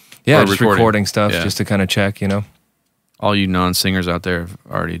on? Yeah, just recording stuff just to kind of check, you know. All you non-singers out there have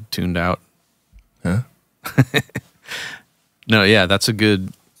already tuned out. Huh? No, yeah, that's a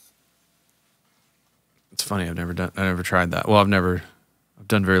good. It's funny. I never tried that. Well, I've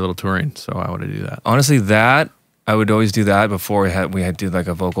done very little touring, so why would I do that? Honestly, I would always do that before we had to do like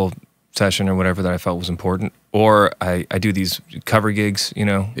a vocal session or whatever that I felt was important. Or I do these cover gigs, you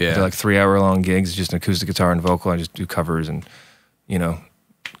know, they're like 3-hour-long gigs, just an acoustic guitar and vocal. I just do covers and, you know,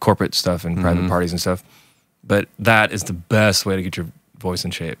 corporate stuff and private parties and stuff. But that is the best way to get your voice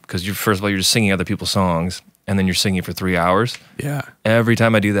in shape, because first of all, you're just singing other people's songs, and then you're singing for 3 hours. Yeah. Every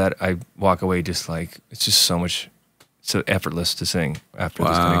time I do that, I walk away just like, it's just so effortless to sing after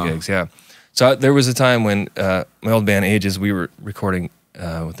those kind of gigs. Yeah. So there was a time when my old band Ages, we were recording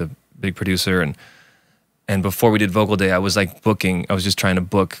with a big producer, and before we did vocal day, I was like I was just trying to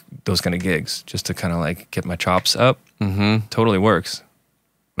book those kind of gigs just to kind of like get my chops up. Totally works.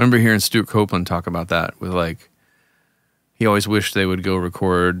 I remember hearing Stuart Copeland talk about that with like, he always wished they would go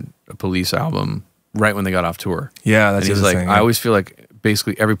record a Police album right when they got off tour. Yeah, that's and he's like, I always feel like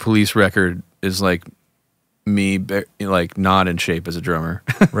basically every Police record is like me like not in shape as a drummer.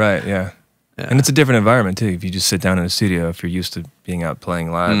 Right, yeah. And it's a different environment too. If you just sit down in a studio, if you're used to being out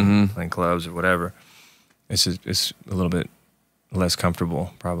playing live, and playing clubs or whatever, it's a little bit less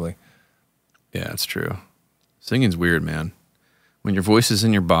comfortable, probably. Yeah, it's true. Singing's weird, man. When your voice is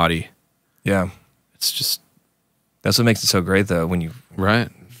in your body, it's just, that's what makes it so great, though. When you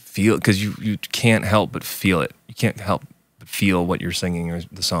feel, because you can't help but feel it. You can't help but feel what you're singing or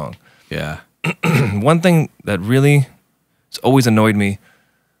the song. Yeah. One thing that really has always annoyed me,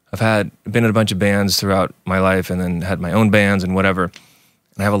 I've been in a bunch of bands throughout my life, and then had my own bands and whatever.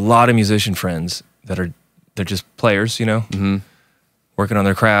 And I have a lot of musician friends they're just players, you know, working on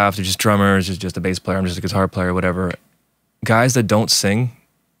their craft. They're just drummers. They're just a bass player. I'm just a guitar player, whatever. Guys that don't sing,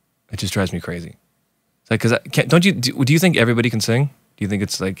 it just drives me crazy. It's like, because do you think everybody can sing? Do you think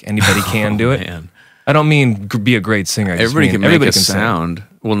it's like anybody can do it? Man. I don't mean be a great singer. Everybody can make a sound. Sing.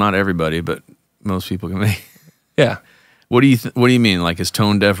 Well, not everybody, but most people can make. Yeah. What do you mean? Like, is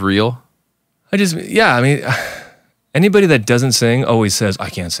tone deaf real? I mean, anybody that doesn't sing always says, I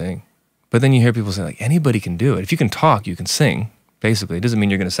can't sing. But then you hear people say, like, anybody can do it. If you can talk, you can sing. Basically, it doesn't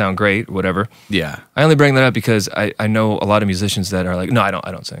mean you're going to sound great or whatever. Yeah. I only bring that up because I know a lot of musicians that are like, no, I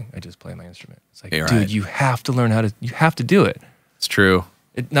don't sing. I just play my instrument. It's like, dude, you have to learn you have to do it. It's true.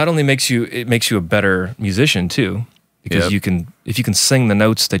 It not only makes you a better musician too, because if you can sing the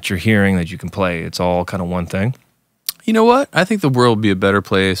notes that you're hearing that you can play, it's all kind of one thing. You know what? I think the world would be a better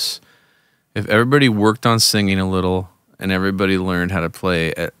place if everybody worked on singing a little and everybody learned how to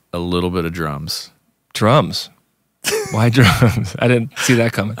play a little bit of drums. Drums? Why drums? I didn't see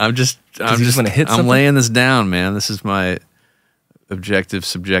that coming. I'm just want to hit something? I'm laying this down, man. This is my objective,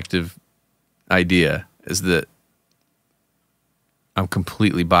 subjective idea, is that I'm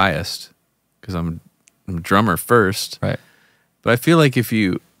completely biased because I'm a drummer first. Right. But I feel like if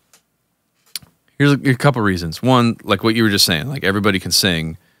you, here's a couple reasons. One, like what you were just saying, like everybody can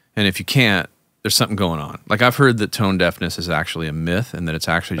sing, and if you can't, there's something going on. Like I've heard that tone deafness is actually a myth and that it's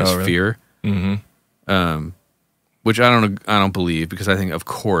actually just fear. Which I don't believe, because I think, of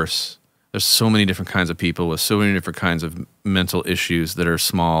course, there's so many different kinds of people with so many different kinds of mental issues that are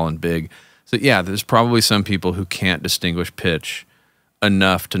small and big. So yeah, there's probably some people who can't distinguish pitch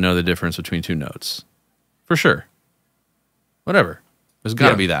enough to know the difference between two notes. For sure. Whatever. There's got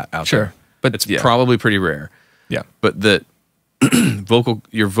to be that out there. But it's probably pretty rare. Yeah. But that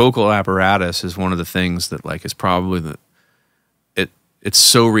your vocal apparatus is one of the things that like is probably it's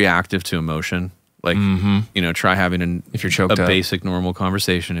so reactive to emotion. Like, you know, try having if you're choked a up. basic normal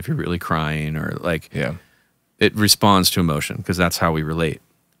conversation if you're really crying, or like it responds to emotion because that's how we relate.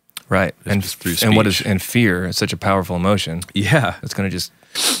 Right. And through speech. And fear is such a powerful emotion. Yeah. It's going to just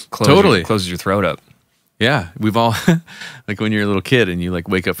closes your throat up. Yeah. We've all, like when you're a little kid and you like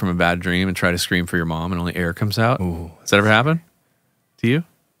wake up from a bad dream and try to scream for your mom and only air comes out. Ooh. Does that ever happen to you?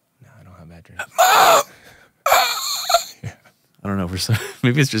 No, I don't have bad dreams. Mom! I don't know.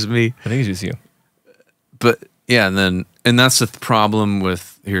 Maybe it's just me. I think it's just you. But yeah, and that's the problem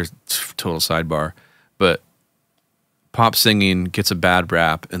with, here's total sidebar, but pop singing gets a bad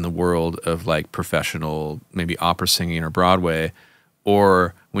rap in the world of like professional, maybe opera singing or Broadway,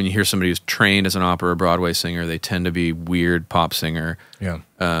 or when you hear somebody who's trained as an opera or Broadway singer, they tend to be weird pop singer. Yeah.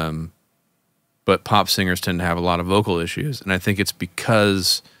 But pop singers tend to have a lot of vocal issues, and I think it's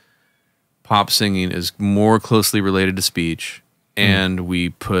because pop singing is more closely related to speech, and we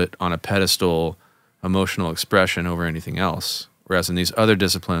put on a pedestal emotional expression over anything else. Whereas in these other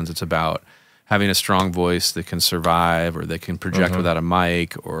disciplines, it's about having a strong voice that can survive or that can project without a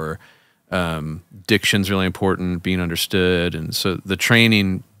mic, or diction's really important, being understood. And so the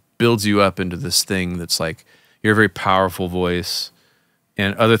training builds you up into this thing that's like, you're a very powerful voice,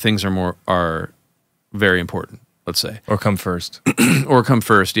 and other things are very important, let's say. Or come first. Or come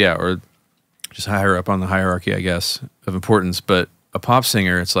first, yeah, or just higher up on the hierarchy, I guess, of importance. But a pop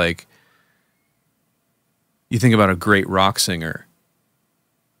singer, it's like, you think about a great rock singer,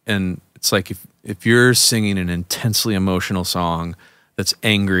 and it's like if you're singing an intensely emotional song that's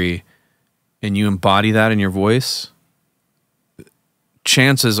angry and you embody that in your voice,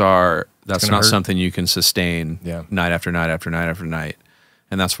 chances are that's not something you can sustain night after night after night after night.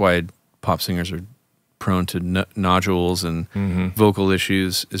 And that's why pop singers are prone to nodules and vocal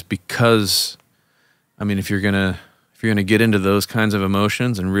issues, is because, I mean, if you're gonna get into those kinds of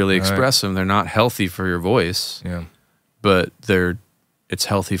emotions and really express them, they're not healthy for your voice. Yeah. But it's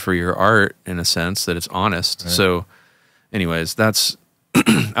healthy for your art in a sense that it's honest. Right. So anyways, that's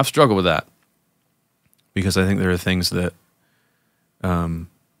I've struggled with that, because I think there are things that and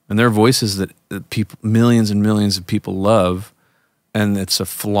there are voices that people, millions and millions of people love, and it's a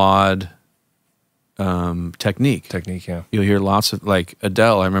flawed technique. Yeah. You'll hear lots of, like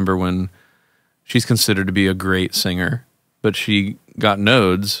Adele, I remember when she's considered to be a great singer, but she got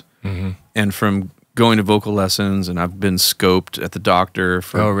nodes, and from going to vocal lessons, and I've been scoped at the doctor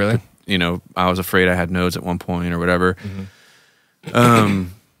for, oh, really? You know, I was afraid I had nodes at one point or whatever. I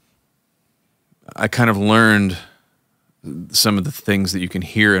kind of learned some of the things that you can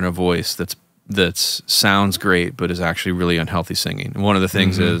hear in a voice that's sounds great, but is actually really unhealthy singing. And one of the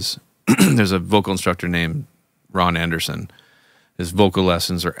things is there's a vocal instructor named Ron Anderson. His vocal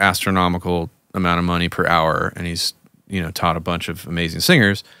lessons are astronomical amount of money per hour, and he's, you know, taught a bunch of amazing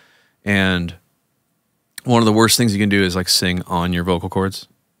singers. And one of the worst things you can do is like sing on your vocal cords.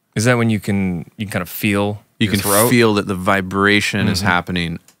 Is that when you can kind of feel your throat? Feel that the vibration is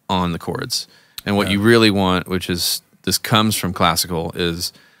happening on the chords. And what you really want, which is, this comes from classical,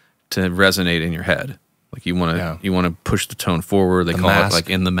 is to resonate in your head. Like you want to push the tone forward. They call it like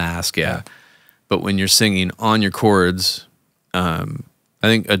in the mask, But when you're singing on your chords, I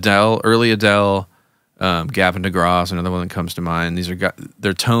think early Adele, Gavin DeGrasse, another one that comes to mind. These are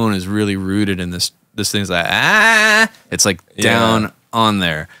their tone is really rooted in this thing's like it's like down on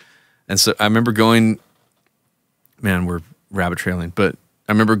there. And so I remember going, man, we're rabbit trailing, but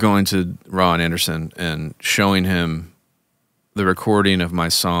I remember going to Ron Anderson and showing him the recording of my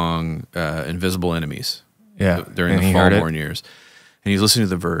song Invisible Enemies during the Fallborn years. And he's listening to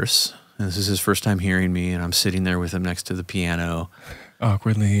the verse, and this is his first time hearing me, and I'm sitting there with him next to the piano,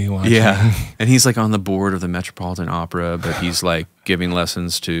 awkwardly watching. Yeah. And he's like on the board of the Metropolitan Opera, but he's like giving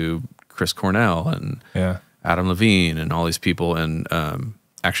lessons to Chris Cornell and Adam Levine and all these people. And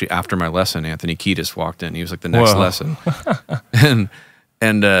actually, after my lesson, Anthony Kiedis walked in. He was like the next lesson.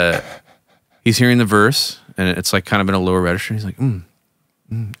 and he's hearing the verse, and it's like kind of in a lower register. He's like,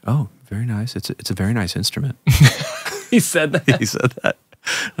 oh, very nice. It's a very nice instrument. He said that? He said that.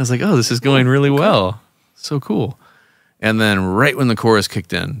 I was like, oh, this is going really well. So cool. And then right when the chorus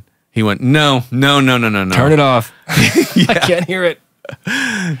kicked in, he went, no. Turn it off. I can't hear it.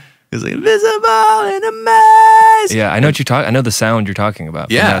 He's like, visible in a maze. Yeah, I know what you're talking. I know the sound you're talking about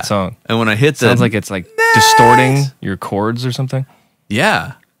from that song. And when I hit the... Sounds like it's like distorting your chords or something.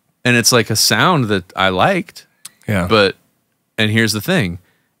 Yeah. And it's like a sound that I liked. Yeah. But, and here's the thing.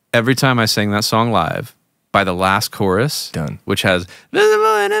 Every time I sang that song live, by the last chorus, which has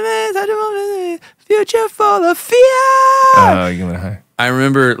visible in a maze, future full of fear. Oh, you went high. I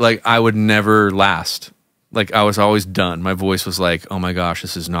remember like I would never last. Like I was always done. My voice was like, oh my gosh,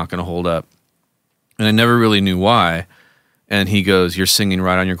 this is not going to hold up. And I never really knew why. And he goes, you're singing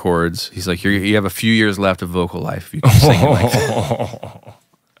right on your chords. He's like, you have a few years left of vocal life if you keep singing like that.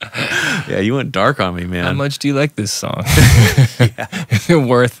 Yeah, you went dark on me, man. How much do you like this song? Is it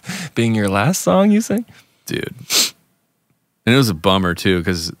worth being your last song you sing? Dude. And it was a bummer too,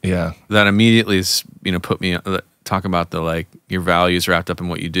 because that immediately, put me talk about the like your values wrapped up in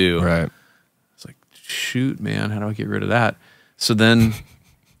what you do. Right. It's like, shoot, man, how do I get rid of that? So then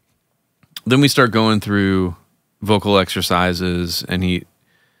we start going through vocal exercises, and it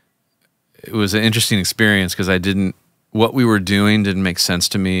was an interesting experience because what we were doing didn't make sense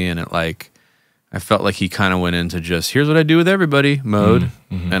to me, and I felt like he kind of went into just, here's what I do with everybody mode,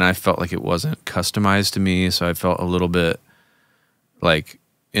 and I felt like it wasn't customized to me, so I felt a little bit like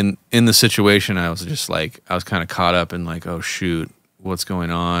in the situation, I was just like, I was kind of caught up in like, oh shoot, what's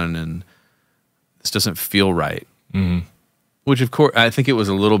going on, and this doesn't feel right. Which of course, I think it was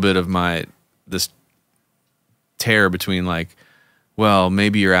a little bit of this tear between like, well,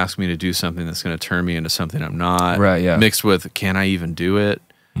 maybe you're asking me to do something that's going to turn me into something I'm not. Right, yeah. Mixed with, can I even do it?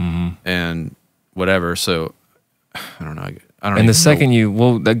 And whatever. So, I don't know. And the second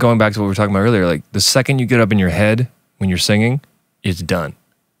going back to what we were talking about earlier, like the second you get up in your head when you're singing, it's done.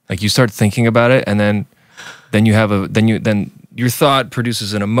 Like you start thinking about it, and then your thought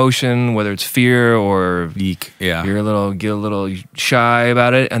produces an emotion, whether it's fear or get a little shy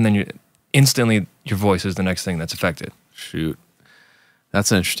about it, and then instantly your voice is the next thing that's affected. Shoot.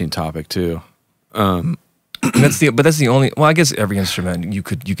 That's an interesting topic too. That's the only. Well, I guess every instrument you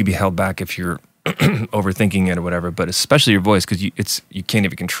could be held back if you're overthinking it or whatever. But especially your voice, because you can't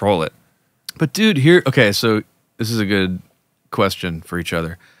even control it. But dude, okay, so this is a good question for each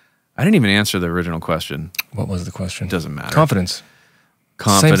other. I didn't even answer the original question. What was the question? It doesn't matter. Confidence.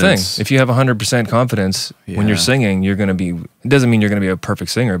 Same thing. If you have 100% confidence when you're singing, you're going to be. It doesn't mean you're going to be a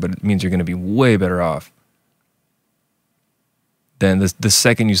perfect singer, but it means you're going to be way better off. Then the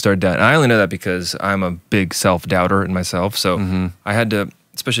second you start doubting, I only know that because I'm a big self-doubter in myself. So I had to,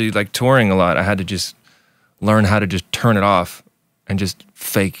 especially like touring a lot, I had to just learn how to just turn it off and just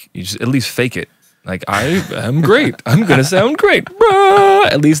at least fake it. Like, I am great. I'm going to sound great.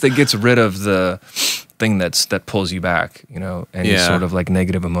 At least it gets rid of the thing that pulls you back, any sort of like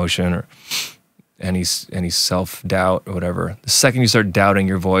negative emotion or any self-doubt or whatever. The second you start doubting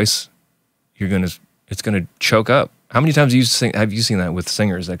your voice, it's going to choke up. How many times have you seen that with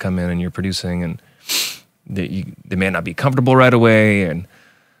singers that come in and you're producing and they may not be comfortable right away, and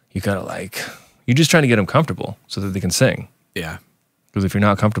you're just trying to get them comfortable so that they can sing. Yeah. Because if you're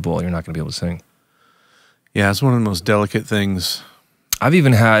not comfortable, you're not going to be able to sing. Yeah, it's one of the most delicate things. I've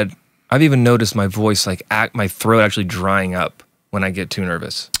even noticed my voice, my throat actually drying up when I get too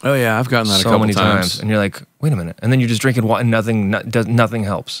nervous. Oh yeah, I've gotten that a couple times. And you're like, wait a minute. And then you're just drinking water and nothing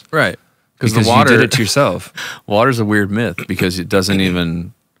helps. Right. Because the water, you did it to yourself. Water's a weird myth because it doesn't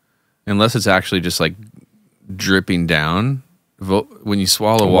even, unless it's actually just like dripping down, when you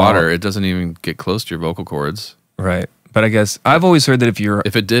swallow water, it doesn't even get close to your vocal cords. Right. But I guess I've always heard that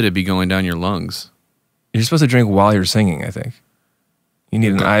if it did, it'd be going down your lungs. You're supposed to drink while you're singing, I think. You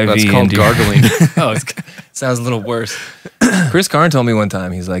need an IV. That's called gargling. It sounds a little worse. Chris Karn told me one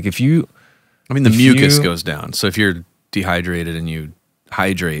time, he's like, the mucus goes down. So if you're dehydrated and you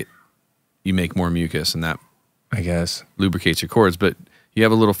hydrate, you make more mucus, and that, I guess, lubricates your cords. But you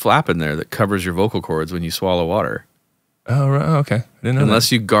have a little flap in there that covers your vocal cords when you swallow water. Oh, right. Okay. I didn't know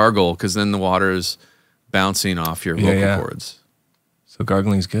Unless you gargle, because then the water is bouncing off your vocal cords. So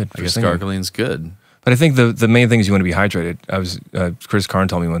gargling's good. I guess gargling's good. But I think the main thing is you want to be hydrated. Chris Karn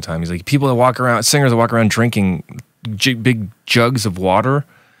told me one time, he's like, singers that walk around drinking big jugs of water,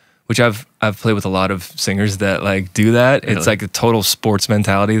 which I've played with a lot of singers that like do that. Really? It's like a total sports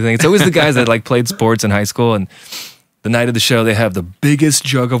mentality thing. It's always the guys that like played sports in high school, and the night of the show they have the biggest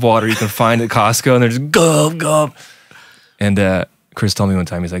jug of water you can find at Costco, and they're just gulp gulp. And Chris told me one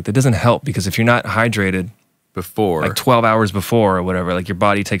time, he's like, that doesn't help, because if you're not hydrated before, like 12 hours before or whatever, like your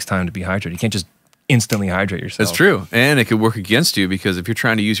body takes time to be hydrated. You can't just instantly hydrate yourself. That's true. And it could work against you, because if you're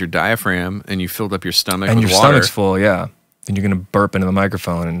trying to use your diaphragm and you filled up your stomach and with your water, stomach's full, yeah, then you're going to burp into the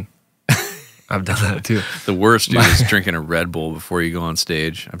microphone. And I've done that too. The worst, dude, is drinking a Red Bull before you go on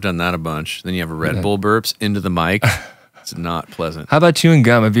stage. I've done that a bunch. Then you have a Red Bull burps into the mic. It's not pleasant. How about chewing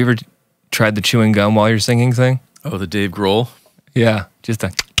gum? Have you ever tried the chewing gum while you're singing thing? Oh, the Dave Grohl? Yeah, just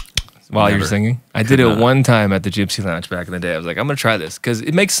while you're singing. I did it one time at the Gypsy Lounge back in the day. I was like, I'm going to try this, because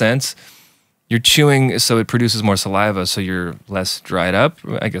it makes sense. You're chewing, so it produces more saliva, so you're less dried up.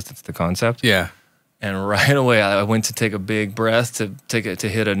 I guess that's the concept. Yeah. And right away, I went to take a big breath to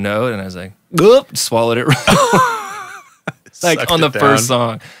hit a note, and I was like, "Oop!" Swallowed it right. Like on the first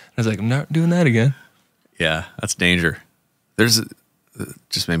song. I was like, I'm not doing that again. Yeah, that's danger.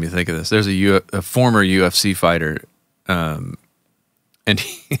 Just made me think of this. There's a former UFC fighter, and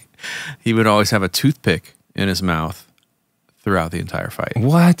he would always have a toothpick in his mouth throughout the entire fight.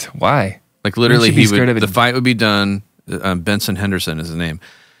 What? Why? Like literally, the fight would be done. Benson Henderson is his name.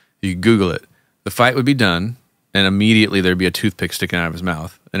 You Google it. The fight would be done, and immediately there'd be a toothpick sticking out of his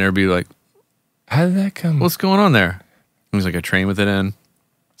mouth, and there'd be like, "How did that come? What's going on there?" He was like, "I trained with it in."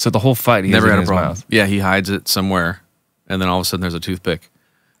 So the whole fight, he never has it had in a his problem. mouth. Yeah, he hides it somewhere, and then all of a sudden there's a toothpick.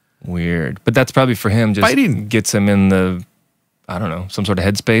 Weird, but that's probably for him. Just Fighting gets him in the, I don't know, some sort of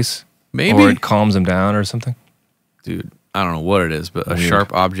headspace. Maybe, or it calms him down or something. Dude, I don't know what it is, but a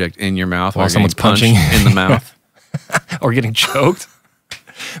sharp object in your mouth while someone's punching in the mouth, or getting choked.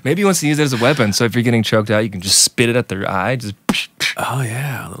 Maybe he wants to use it as a weapon. So if you're getting choked out, you can just spit it at their eye. Just oh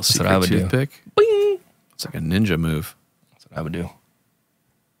yeah, a little secret what I would toothpick. Do. It's like a ninja move. That's what I would do.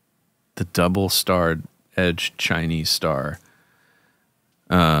 The double-starred edge Chinese star.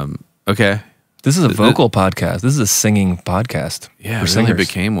 Okay. This is a vocal podcast. This is a singing podcast. Yeah, for it really singers.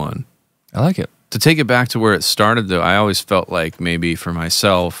 became one. I like it. To take it back to where it started, though, I always felt like maybe for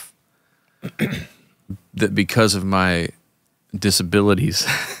myself that because of my disabilities,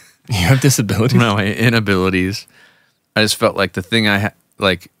 you have disabilities? No, my inabilities, I just felt like the thing it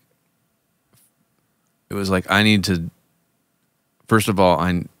was like I need to. First of all,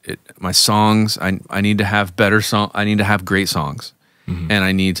 my songs. I need to have better song. I need to have great songs, and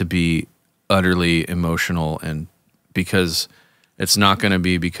I need to be utterly emotional. And because it's not going to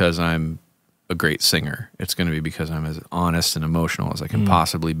be because I'm a great singer, it's going to be because I'm as honest and emotional as I can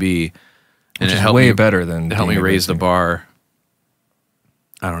possibly be. And which is way better than it helped me raise the bar.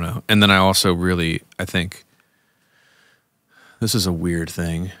 I don't know. And then I also really, I think this is a weird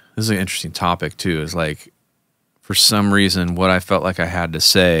thing. This is an interesting topic too. Is like, for some reason, what I felt like I had to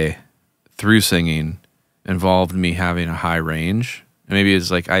say through singing involved me having a high range. And maybe it's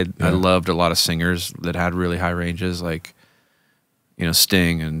like I loved a lot of singers that had really high ranges, like, you know,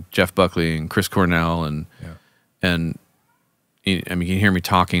 Sting and Jeff Buckley and Chris Cornell and I mean, you can hear me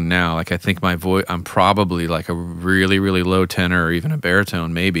talking now. Like, I think my voice, I'm probably like a really, really low tenor or even a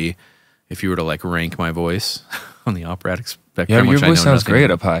baritone, maybe, if you were to like rank my voice on the operatic spectrum. Yeah, your voice sounds great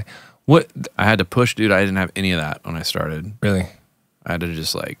up high. What? I had to push, dude. I didn't have any of that when I started. Really? I had to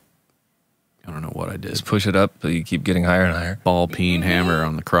just like, I don't know what I did. Just push it up, but you keep getting higher and higher. Ball peen hammer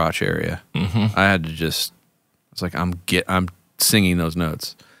on the crotch area. I had to just, it's like, I'm singing those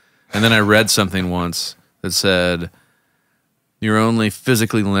notes. And then I read something once that said, you're only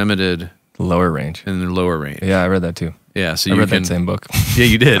physically limited lower range. In the lower range. Yeah, I read that too. Yeah, so I read that same book. Yeah,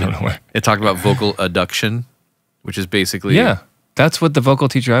 you did. I don't know where. It talked about vocal adduction, which is basically that's what the vocal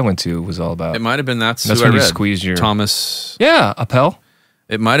teacher I went to was all about. It might have been that's who when I read. You squeeze your Thomas. Yeah, Appel.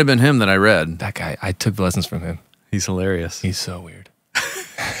 It might have been him that I read. That guy, I took the lessons from him. He's hilarious. He's so weird.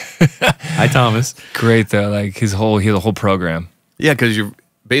 Hi, Thomas. Great though, like he had a whole program. Yeah, because you're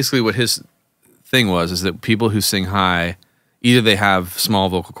basically what his thing was that people who sing high, either they have small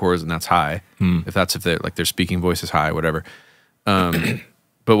vocal cords and that's high, if they're like their speaking voice is high, whatever.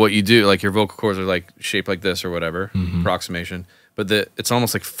 But what you do, like your vocal cords are like shaped like this or whatever, approximation. But it's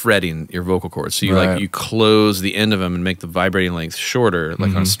almost like fretting your vocal cords. So you you close the end of them and make the vibrating length shorter,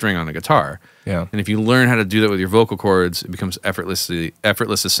 like on a string on a guitar. Yeah. And if you learn how to do that with your vocal cords, it becomes effortless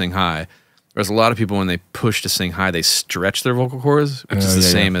to sing high. Whereas a lot of people, when they push to sing high, they stretch their vocal cords, which is the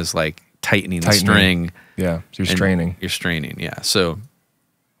same as like tightening the string. Yeah, so you're straining. You're straining, yeah. So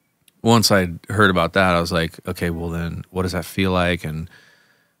once I heard about that, I was like, okay, well then, what does that feel like? And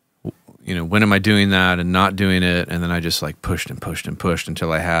when am I doing that and not doing it? And then I just like pushed and pushed and pushed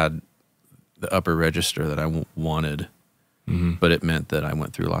until I had the upper register that I wanted. But it meant that I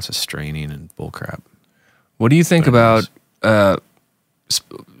went through lots of straining and bullcrap. What do you think about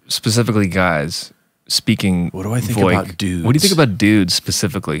specifically guys speaking? What do I think VoIP? about dudes? What do you think about dudes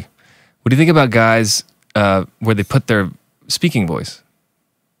specifically? What do you think about guys where they put their speaking voice?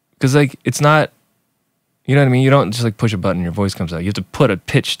 Because like it's not, you know what I mean? You don't just like push a button and your voice comes out. You have to put a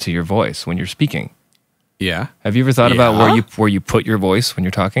pitch to your voice when you're speaking. Yeah. Have you ever thought about where you put your voice when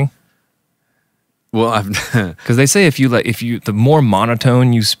you're talking? Well, I've because they say if you the more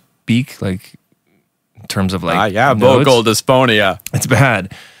monotone you speak, like in terms of like notes, vocal dysphonia. it's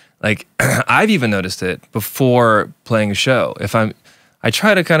bad. Like I've even noticed it before playing a show. I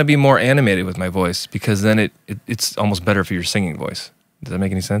try to kind of be more animated with my voice because then it's almost better for your singing voice. Does that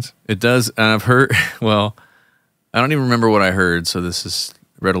make any sense? It does, and I've heard. Well, I don't even remember what I heard, so this is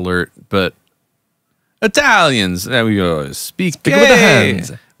red alert. But Italians, there we go. Speak with the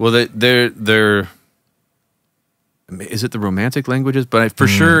hands. Well, they're. Is it the Romantic languages? But for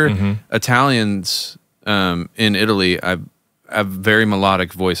sure, Italians in Italy, have very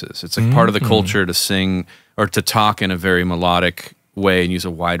melodic voices. It's like part of the culture to sing or to talk in a very melodic way and use a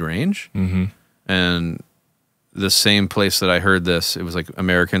wide range. And the same place that I heard this, it was like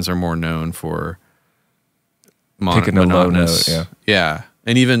Americans are more known for picking a low note. Yeah.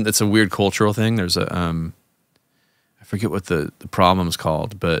 And even it's a weird cultural thing. There's a I forget what the problem's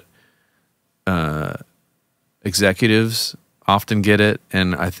called, but executives often get it,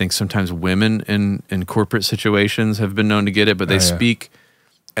 and I think sometimes women in corporate situations have been known to get it, but they speak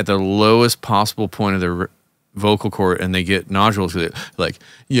at the lowest possible point of their vocal cord, and they get nodules. Like,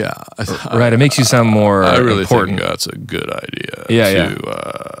 right. It makes you sound more. I really important. think that's a good idea.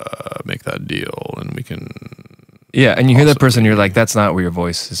 To make that deal, and we can. Yeah, and you hear that person, you're like, that's not where your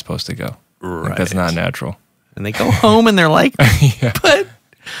voice is supposed to go. Right. Like, that's not natural. And they go home and they're like,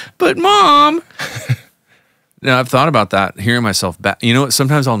 but mom. Now, I've thought about that, hearing myself back. You know what?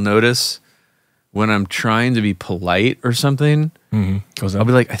 Sometimes I'll notice when I'm trying to be polite or something, I'll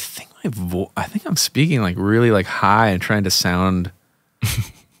be like, I think I'm speaking like really like high and trying to sound.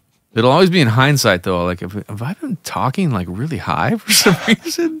 It'll always be in hindsight though. Like, have I been talking like really high for some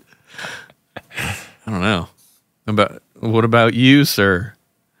reason? I don't know. What about you, sir?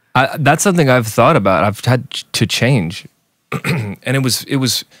 That's something I've thought about. I've had to change, and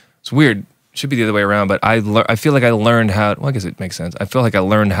it's weird. Should be the other way around, but I feel like I learned how. Well, I guess it makes sense. I feel like I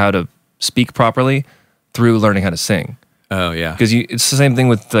learned how to speak properly through learning how to sing. Oh yeah, because it's the same thing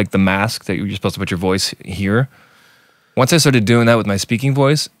with like the mask that you're supposed to put your voice here. Once I started doing that with my speaking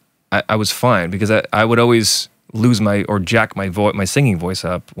voice, I was fine because I would always lose jack my singing voice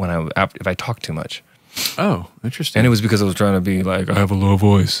up if I talk too much. Oh, interesting. And it was because I was trying to be like, I have a low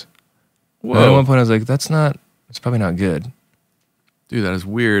voice. Whoa. And at one point I was like, it's probably not good. Dude, that is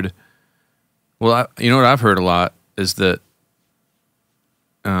weird. Well, you know what I've heard a lot is that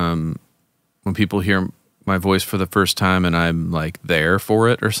when people hear my voice for the first time and I'm like there for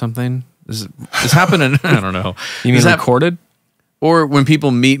it or something, this happened. I don't know. You mean recorded? Or when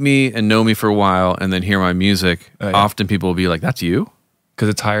people meet me and know me for a while and then hear my music, often people will be like, that's you? Because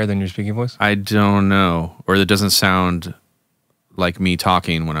it's higher than your speaking voice? I don't know. Or it doesn't sound like me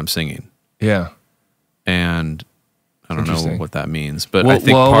talking when I'm singing. Yeah. And I don't know what that means. But I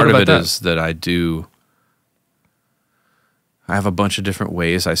think part of it is that I have a bunch of different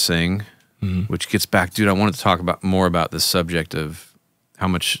ways I sing, which gets back, dude, I wanted to talk more about this subject of how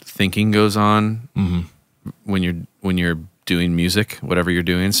much thinking goes on when you're doing music, whatever you're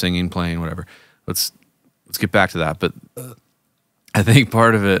doing, singing, playing, whatever. Let's get back to that. But I think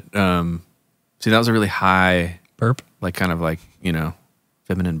part of it, see, that was a really high burp, like kind of like,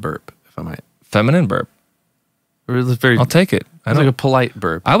 feminine burp, if I might. Feminine burp. I'll take it. It's like a polite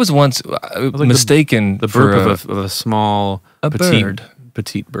burp. I was once mistaken the burp of a small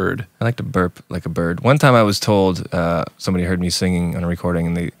petite bird. I like to burp like a bird. One time I was told somebody heard me singing on a recording,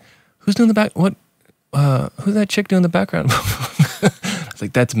 and who's doing the back? What? Who's that chick doing the background? I was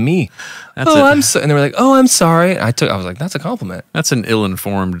like, that's me. And they were like, oh, I'm sorry. I was like, that's a compliment. That's an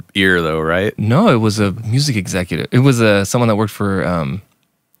ill-informed ear, though, right? No, it was a music executive. It was someone that worked for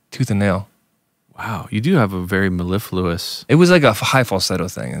Tooth and Nail. Wow, you do have a very mellifluous. It was like a high falsetto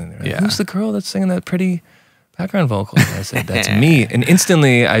thing. And like, who's the girl that's singing that pretty background vocal? And I said, that's me. And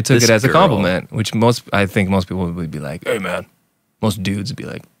instantly I took it as a compliment, which I think most people would be like, hey man. Most dudes would be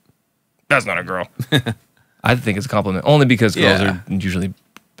like, that's not a girl. I think it's a compliment, only because girls are usually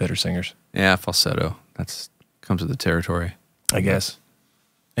better singers. Yeah, falsetto. Comes with the territory, I guess.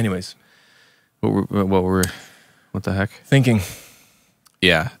 Anyways. What the heck? Thinking.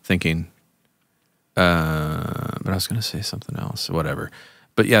 Yeah, thinking. But I was gonna say something else. Whatever.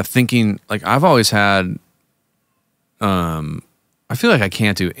 But yeah, thinking. Like I've always had. I feel like I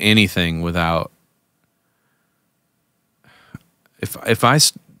can't do anything without. If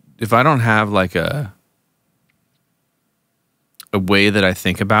I don't have like a way that I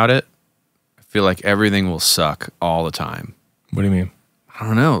think about it, I feel like everything will suck all the time. What do you mean? I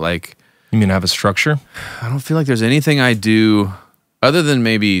don't know. Like, you mean have a structure? I don't feel like there's anything I do other than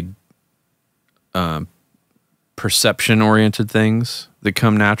maybe perception-oriented things that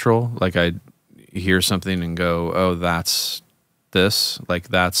come natural. Like I hear something and go, "Oh, that's this." Like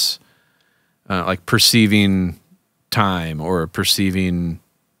that's like perceiving time or perceiving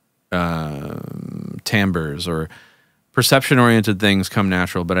timbres or perception-oriented things come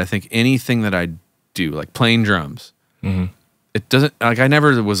natural. But I think anything that I do, like playing drums, it doesn't, like I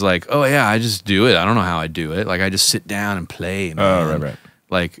never was like, oh yeah, I just do it. I don't know how I do it. Like I just sit down and play. Man. Oh, right.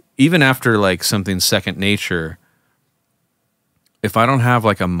 Like even after like something second nature, if I don't have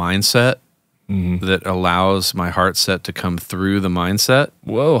like a mindset that allows my heart set to come through the mindset.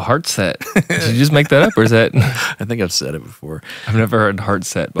 Whoa, heart set. Did you just make that up or is that? I think I've said it before. I've never heard heart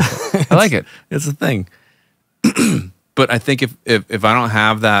set before. I like it. It's a thing. But I think if I don't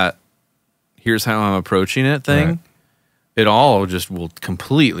have that, here's how I'm approaching it thing, Right. it all just will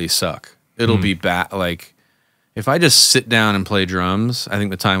completely suck. It'll be bad. Like if I just sit down and play drums, I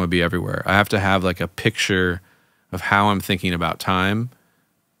think the time would be everywhere. I have to have like a picture of how I'm thinking about time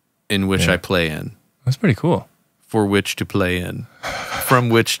in which I play in. That's pretty cool. For which to play in. From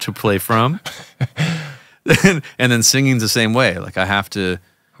which to play from. And then singing's the same way. Like I have to,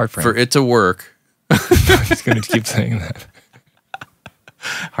 Heart frame. for it to work. I'm just going to keep saying that.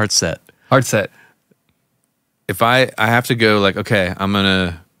 Heart set. Heart set. If I have to go like, okay, I'm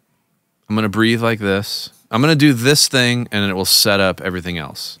gonna breathe like this. I'm gonna do this thing, and it will set up everything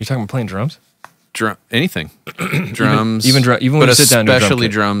else. You're talking about playing drums? Anything, drums, even when you sit down, to a drum especially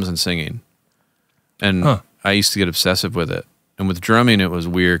kit. drums and singing. And I used to get obsessive with it. And with drumming, it was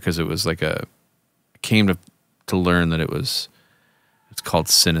weird because it was like I came to learn that it's called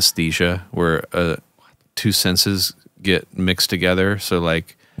synesthesia, where two senses get mixed together. So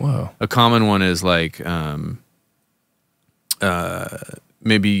like, whoa, a common one is like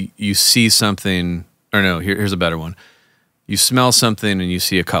maybe you see something, or no, here's a better one. You smell something and you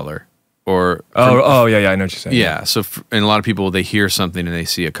see a color. Or yeah, I know what you're saying. Yeah, so and a lot of people, they hear something and they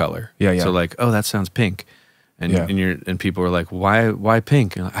see a color. Yeah. So like, oh, that sounds pink. And and people are like, why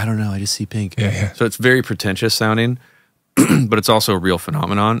pink? And like, I don't know, I just see pink. Yeah. So it's very pretentious sounding, but it's also a real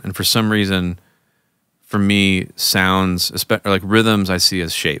phenomenon. And for some reason, for me, sounds, like rhythms, I see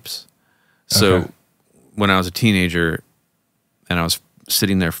as shapes. So when I was a teenager and I was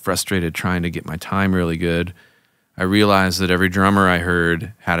sitting there frustrated trying to get my time really good, I realized that every drummer I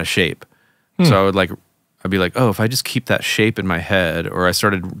heard had a shape. So I'd be like, oh, if I just keep that shape in my head, or I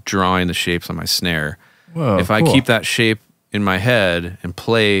started drawing the shapes on my snare. Whoa, if I keep that shape in my head and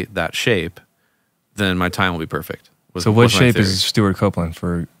play that shape, then my time will be perfect. So what shape is Stuart Copeland,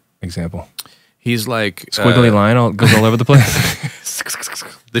 for example? He's like squiggly line goes all over the place.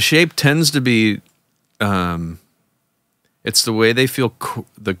 The shape tends to be, it's the way they feel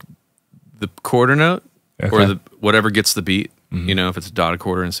the quarter note or whatever gets the beat. You know, if it's a dotted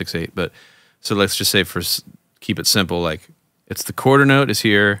quarter and 6/8. But so let's just say keep it simple, like it's the quarter note is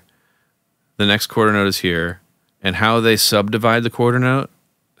here, the next quarter note is here, and how they subdivide the quarter note.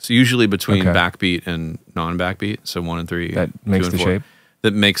 So usually between backbeat and non-backbeat, so 1 and 3. That makes the shape.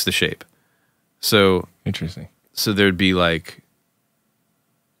 That makes the shape. So interesting. So there'd be like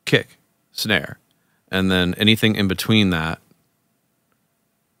kick, snare, and then anything in between that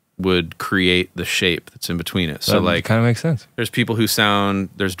would create the shape that's in between it. So that like kind of makes sense. There's people who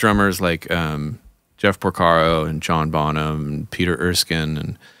there's drummers like Jeff Porcaro and John Bonham and Peter Erskine,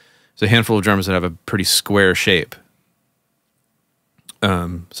 and there's a handful of drummers that have a pretty square shape.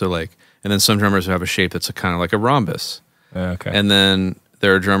 So like, and then some drummers who have a shape that's kind of like a rhombus. And then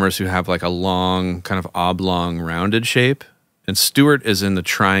there are drummers who have like a long, kind of oblong, rounded shape. And Stuart is in the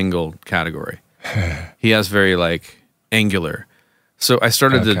triangle category. He has very like angular. So I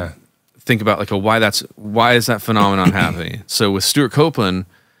started to think about like, why is that phenomenon happening? So with Stuart Copeland,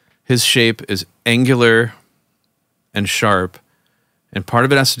 his shape is angular and sharp, and part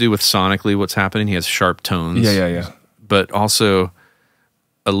of it has to do with sonically what's happening. He has sharp tones. Yeah. But also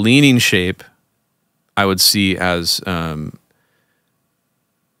a leaning shape, I would see as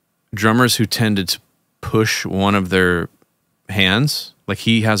drummers who tended to push one of their hands. Like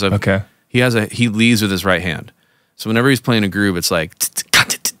he leads with his right hand. So whenever he's playing a groove, it's like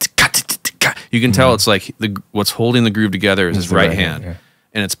you can tell it's like what's holding the groove together is his right hand.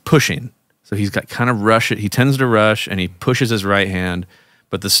 and it's pushing. So he's got kind of rush it. He tends to rush and he pushes his right hand,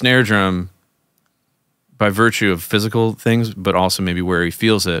 but the snare drum, by virtue of physical things, but also maybe where he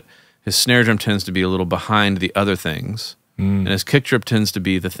feels it, his snare drum tends to be a little behind the other things. And his kick drum tends to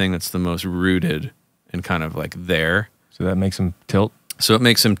be the thing that's the most rooted and kind of like there. So that makes him tilt? So it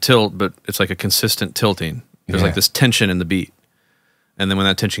makes him tilt, but it's like a consistent tilting. There's like this tension in the beat. And then when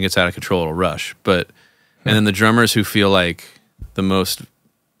that tension gets out of control, it'll rush. And then the drummers who feel like the most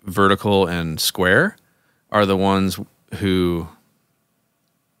vertical and square are the ones who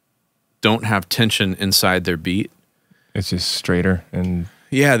don't have tension inside their beat. It's just straighter and...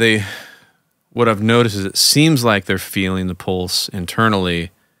 Yeah, what I've noticed is it seems like they're feeling the pulse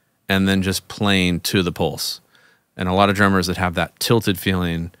internally and then just playing to the pulse. And a lot of drummers that have that tilted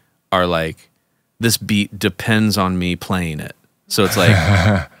feeling are like, this beat depends on me playing it. So it's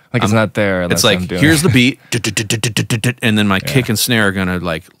like... like it's not there. It's like, here's the beat, and then my kick and snare are going to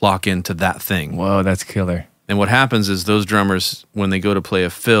like lock into that thing. Whoa, that's killer. And what happens is those drummers, when they go to play a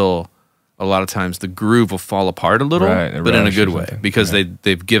fill, a lot of times the groove will fall apart a little, but in a good way, because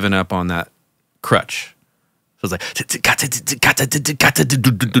they've given up on that crutch. So it's like,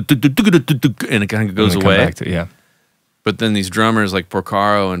 and it kind of goes away. But then these drummers like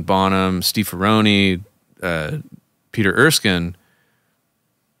Porcaro and Bonham, Steve Ferroni, Peter Erskine,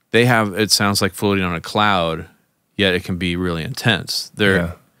 they have, it sounds like floating on a cloud, yet it can be really intense.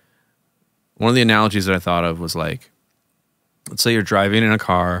 One of the analogies that I thought of was like, let's say you're driving in a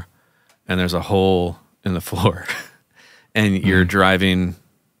car and there's a hole in the floor and you're driving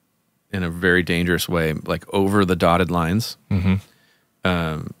in a very dangerous way, like over the dotted lines,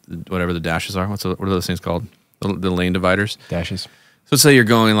 whatever the dashes are. What are those things called? The lane dividers? Dashes. So let's say you're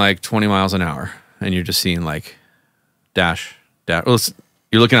going like 20 miles an hour and you're just seeing like dash. Well,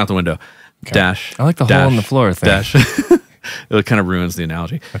 you're looking out the window. Okay. Dash. I like the hole in the floor thing. Dash. It kind of ruins the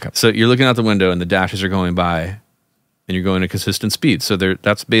analogy. Okay. So you're looking out the window and the dashes are going by and you're going at consistent speed. So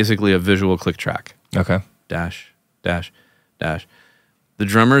that's basically a visual click track. Okay. Dash, dash, dash. The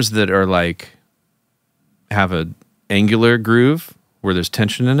drummers that are like, have a angular groove where there's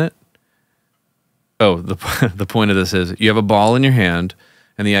tension in it. Oh, the point of this is you have a ball in your hand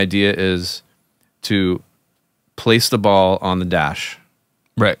and the idea is to place the ball on the dash.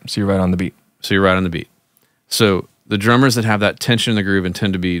 Right. So you're right on the beat. So the drummers that have that tension in the groove and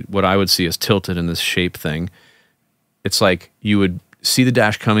tend to be what I would see as tilted in this shape thing, it's like you would see the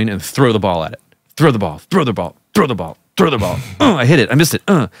dash coming and throw the ball at it. Throw the ball, throw the ball, throw the ball, throw the ball. Oh, I hit it. I missed it.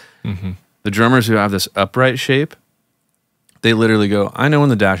 The drummers who have this upright shape, they literally go, I know when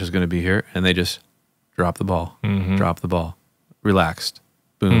the dash is going to be here, and they just drop the ball, drop the ball, relaxed.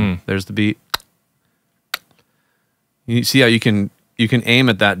 Boom. There's the beat. You see how you can aim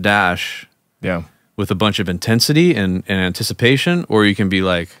at that dash with a bunch of intensity and anticipation, or you can be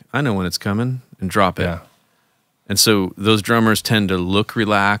like, I know when it's coming, and drop it. And so those drummers tend to look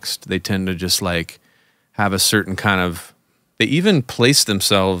relaxed. They tend to just like have a certain kind of, they even place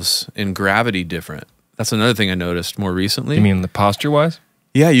themselves in gravity different. That's another thing I noticed more recently. You mean the posture-wise?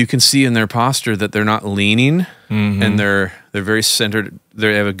 Yeah, you can see in their posture that they're not leaning, and they're very centered.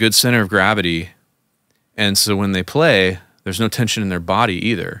 They have a good center of gravity, and so when they play, there's no tension in their body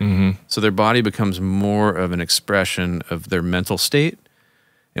either. So their body becomes more of an expression of their mental state.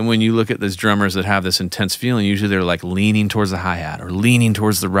 And when you look at these drummers that have this intense feeling, usually they're like leaning towards the hi-hat or leaning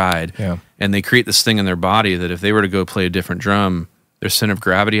towards the ride, and they create this thing in their body that if they were to go play a different drum, their center of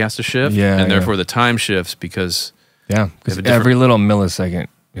gravity has to shift, and therefore the time shifts because because every little millisecond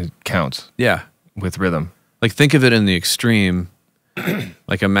it counts. With rhythm. Like think of it in the extreme.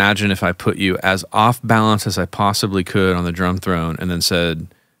 Like imagine if I put you as off balance as I possibly could on the drum throne and then said,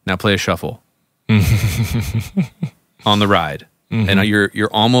 now play a shuffle on the ride. And you're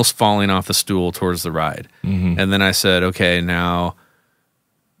almost falling off the stool towards the ride. And then I said, okay, now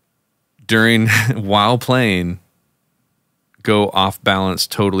while playing, go off balance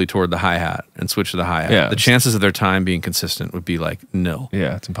totally toward the hi-hat and switch to the hi-hat. The chances of their time being consistent would be like nil.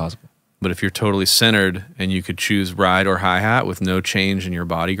 It's impossible. But if you're totally centered and you could choose ride or hi-hat with no change in your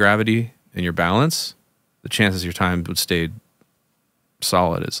body gravity and your balance, the chances your time would stay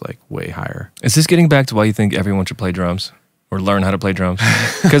solid is like way higher. Is this getting back to why you think everyone should play drums or learn how to play drums?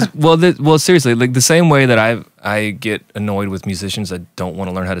 Because well, seriously, like the same way that I get annoyed with musicians that don't want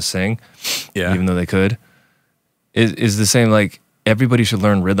to learn how to sing, even though they could, is the same. Like everybody should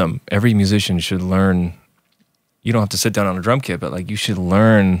learn rhythm. Every musician should learn. You don't have to sit down on a drum kit, but like you should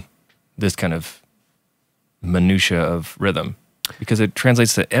learn this kind of minutia of rhythm because it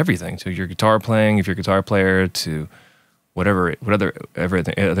translates to everything, to your guitar playing, if you're a guitar player, to whatever other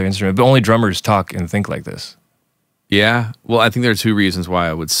instrument. But only drummers talk and think like this. Yeah. Well, I think there are two reasons why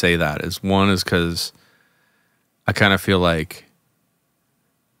I would say that. Is one is because I kind of feel like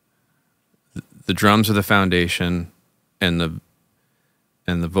the drums are the foundation, and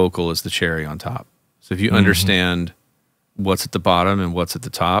the vocal is the cherry on top. So if you understand what's at the bottom and what's at the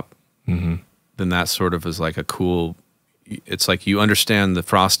top, then that sort of is like a cool. It's like you understand the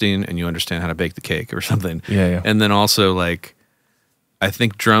frosting and you understand how to bake the cake or something. Yeah, yeah. And then also like, I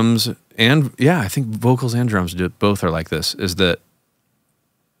think drums and I think vocals and drums both are like this. Is that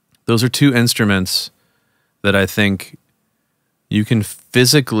those are two instruments that I think you can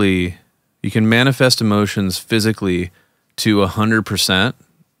manifest emotions physically to 100%,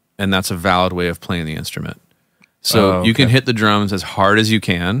 and that's a valid way of playing the instrument. So you can hit the drums as hard as you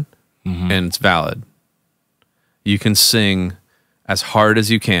can, and it's valid. You can sing as hard as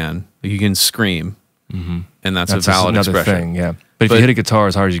you can. You can scream, and that's a valid expression. Thing, yeah. But if you hit a guitar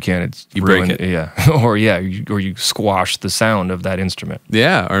as hard as you can, you break it. Yeah, or you squash the sound of that instrument.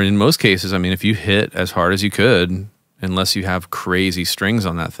 Yeah, or in most cases, I mean, if you hit as hard as you could, unless you have crazy strings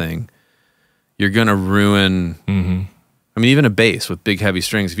on that thing, you're gonna ruin. I mean, even a bass with big heavy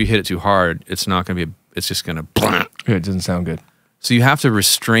strings, if you hit it too hard, it's not gonna be. It's just gonna. It doesn't sound good. So you have to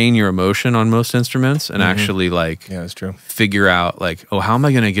restrain your emotion on most instruments and actually like that's true. Figure out like, oh, how am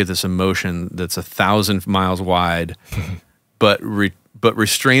I going to get this emotion that's 1,000 miles wide, but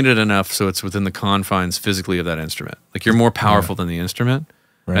restrain it enough so it's within the confines physically of that instrument. Like you're more powerful than the instrument.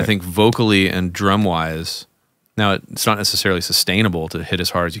 Right. I think vocally and drum wise, now it's not necessarily sustainable to hit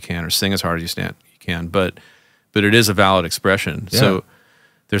as hard as you can or sing as hard as you can, but it is a valid expression. Yeah. So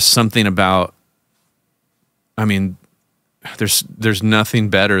there's something about, I mean, there's nothing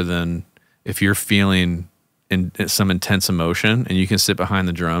better than if you're feeling some intense emotion and you can sit behind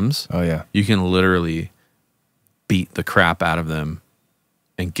the drums. Oh yeah. You can literally beat the crap out of them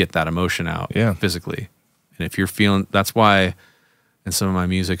and get that emotion out physically. And if you're feeling, that's why in some of my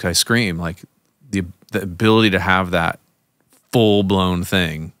music I scream, like the ability to have that full blown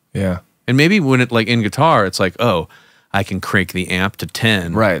thing. Yeah. And maybe when it like in guitar, it's like, oh, I can crank the amp to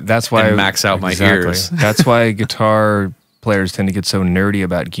 10. Right. That's why and max out my ears. That's why guitar players tend to get so nerdy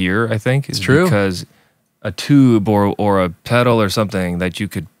about gear, I think. It's true. Because a tube or a pedal or something that you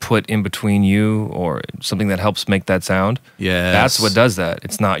could put in between you or something that helps make that sound. Yeah. That's what does that.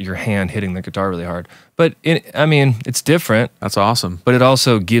 It's not your hand hitting the guitar really hard. But, I mean, it's different. That's awesome. But it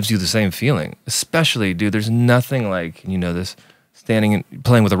also gives you the same feeling. Especially, dude, there's nothing like, you know this,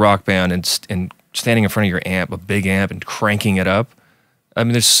 playing with a rock band and standing in front of your amp, a big amp, and cranking it up. I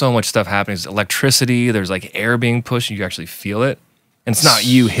mean, there's so much stuff happening. There's electricity. There's like air being pushed. You actually feel it. And it's not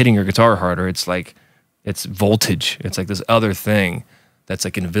you hitting your guitar harder. It's like, it's voltage. It's like this other thing that's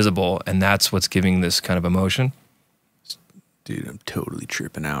like invisible. And that's what's giving this kind of emotion. Dude, I'm totally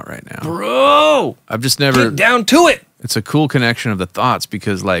tripping out right now. Bro! I've just never... Get down to it! It's a cool connection of the thoughts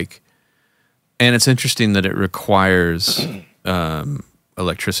because like... And it's interesting that it requires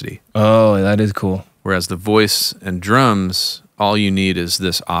electricity. Oh, that is cool. Whereas the voice and drums... all you need is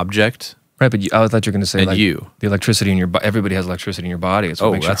this object. Right, but I thought you were going to say like the electricity in your body. Everybody has electricity in your body. It's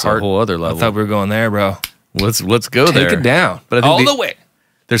what makes that's your heart. A whole other level. I thought we were going there, bro. Let's go there. Take it down. But I think all the way.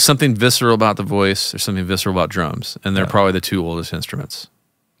 There's something visceral about the voice. There's something visceral about drums. And they're probably the two oldest instruments.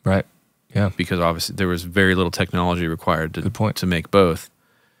 Right. Yeah. Because obviously there was very little technology required to make both.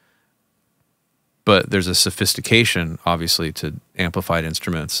 But there's a sophistication, obviously, to amplified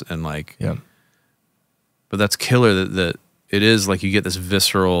instruments and like... Yeah. But that's killer that it is like you get this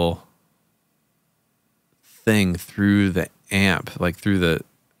visceral thing through the amp, like through the...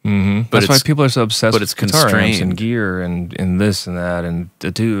 But that's why people are so obsessed with guitar constrained. amps and gear and this and that and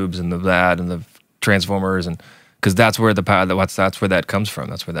the tubes and that and the transformers and because that's where the power that's where that comes from.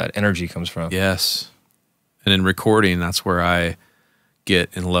 That's where that energy comes from. Yes. And in recording, that's where I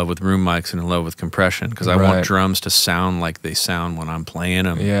get in love with room mics and in love with compression because I want drums to sound like they sound when I'm playing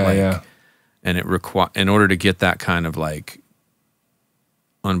them. Yeah. And in order to get that kind of like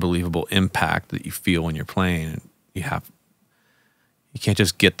unbelievable impact that you feel when you're playing, you can't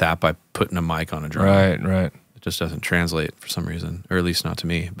just get that by putting a mic on a drum. Right. It just doesn't translate for some reason, or at least not to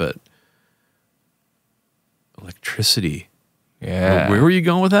me. But electricity. Yeah. Where were you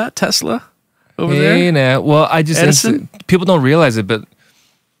going with that? Tesla over there? Nah. Well, I just people don't realize it, but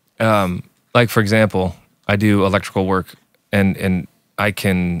like for example, I do electrical work, and I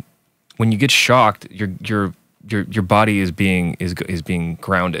can when you get shocked, your body is being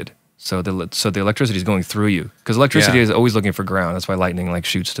grounded. So the electricity is going through you because electricity is always looking for ground. That's why lightning like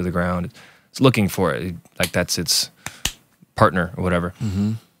shoots to the ground. It's looking for it. Like that's its partner or whatever.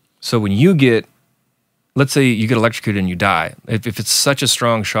 So when you get, let's say you get electrocuted and you die. If it's such a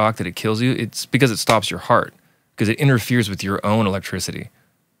strong shock that it kills you, it's because it stops your heart. because it interferes with your own electricity.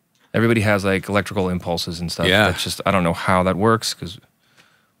 Everybody has like electrical impulses and stuff. Yeah. That's just, I don't know how that works because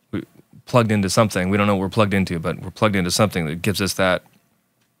we plugged into something. We don't know what we're plugged into, but we're plugged into something that gives us that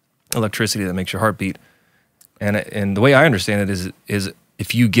electricity that makes your heart beat. And the way I understand it is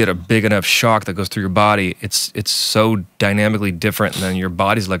if you get a big enough shock that goes through your body, it's so dynamically different than your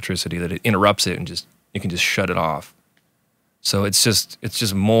body's electricity that it interrupts it and you can just shut it off. So it's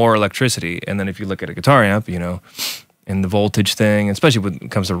just more electricity. And then if you look at a guitar amp, you know, and the voltage thing, especially when it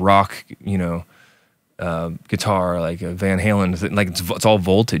comes to rock, you know, guitar, like a Van Halen, like it's all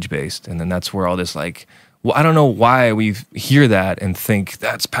voltage based. And then that's where all this like, well, I don't know why we hear that and think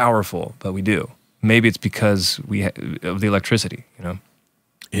that's powerful, but we do. Maybe it's because of the electricity, you know?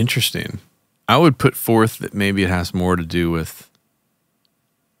 Interesting. I would put forth that maybe it has more to do with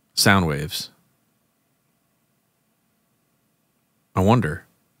sound waves. I wonder.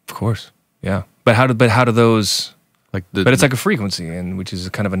 Of course. Yeah. But how do those, like but it's like a frequency, and which is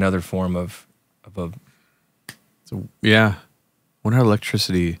kind of another form of a. So, yeah. I wonder how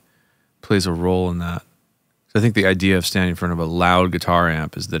electricity plays a role in that. So I think the idea of standing in front of a loud guitar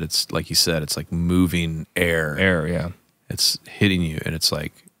amp is that it's, like you said, it's like moving air. Air, yeah. It's hitting you, and it's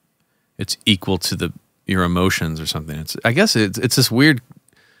like, it's equal to your emotions or something. I guess it's this weird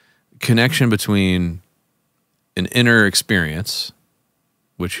connection between an inner experience,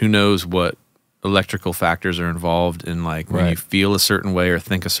 which who knows what electrical factors are involved in, like when you feel a certain way or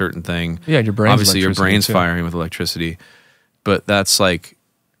think a certain thing. Yeah, your brain's obviously your brain's firing with electricity, but that's like,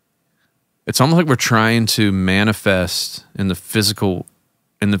 it's almost like we're trying to manifest in the physical,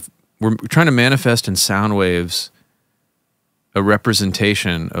 we're trying to manifest in sound waves a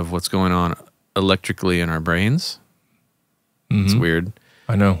representation of what's going on electrically in our brains. Mm-hmm. It's weird.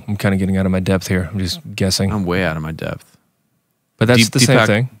 I know. I'm kind of getting out of my depth here. I'm just guessing. I'm way out of my depth. But that's the same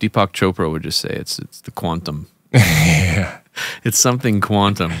thing. Deepak Chopra would just say it's the quantum. Yeah. It's something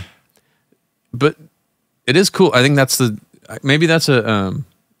quantum. But it is cool. I think maybe that's a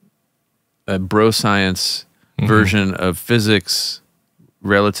bro science version of physics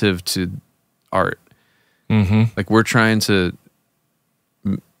relative to art. Mm-hmm. Like we're trying to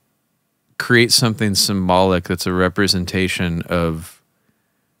create something symbolic that's a representation of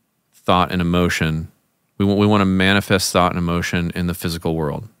thought and emotion. We want to manifest thought and emotion in the physical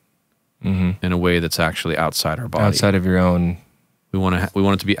world in a way that's actually outside our body, outside of your own. We want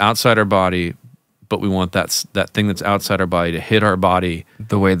it to be outside our body, but we want that thing that's outside our body to hit our body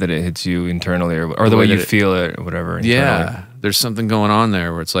the way that it hits you internally, or the way you feel it, or whatever. Internally. Yeah, there's something going on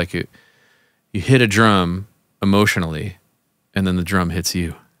there where it's like you hit a drum emotionally, and then the drum hits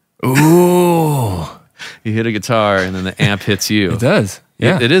you. Ooh. You hit a guitar, and then the amp hits you. It does.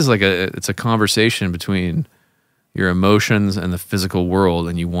 Yeah. It is like it's a conversation between your emotions and the physical world,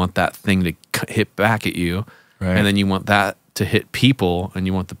 and you want that thing to hit back at you, right. And then you want that to hit people, and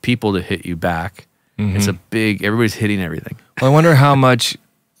you want the people to hit you back. Mm-hmm. It's everybody's hitting everything. Well, I wonder how much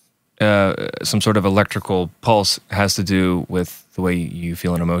some sort of electrical pulse has to do with the way you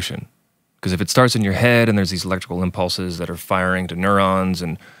feel an emotion. Because if it starts in your head and there's these electrical impulses that are firing to neurons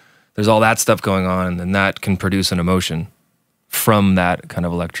and there's all that stuff going on, then that can produce an emotion from that kind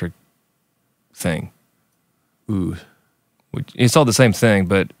of electric thing. Ooh. It's all the same thing,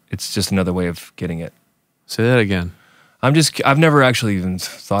 but it's just another way of getting it. Say that again. I've never actually even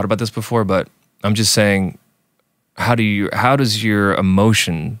thought about this before, but I'm just saying, how does your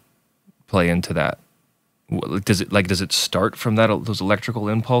emotion play into that? Does it start from those electrical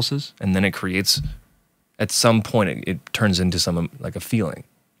impulses, and then it creates, at some point it turns into some like a feeling?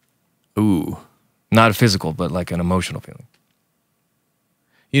 Ooh. Not a physical, but like an emotional feeling.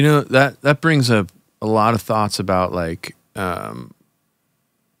 You know, that brings up a lot of thoughts about like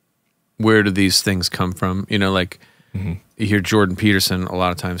where do these things come from? You know, like you hear Jordan Peterson a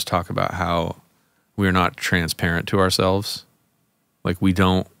lot of times talk about how we're not transparent to ourselves. Like we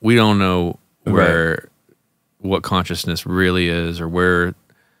don't know what consciousness really is or where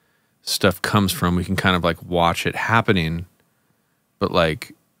stuff comes from. We can kind of like watch it happening, but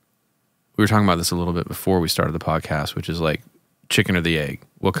like we were talking about this a little bit before we started the podcast, which is like chicken or the egg.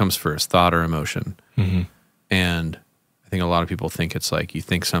 What comes first, thought or emotion? Mm-hmm. And I think a lot of people think it's like you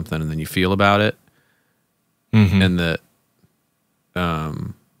think something and then you feel about it, and that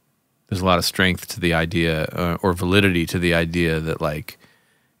there's a lot of strength to the idea or validity to the idea that like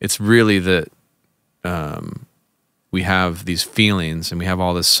it's really that we have these feelings and we have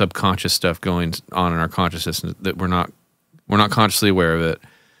all this subconscious stuff going on in our consciousness that we're not consciously aware of it,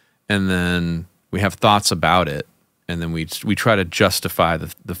 and then we have thoughts about it, and then we try to justify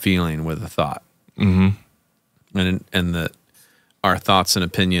the feeling with a thought, and that our thoughts and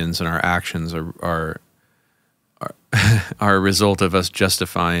opinions and our actions are are a result of us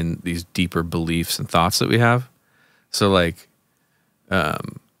justifying these deeper beliefs and thoughts that we have. So like,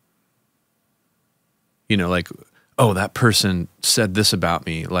 you know, like, oh, that person said this about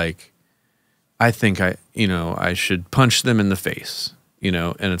me. Like, I think I should punch them in the face, you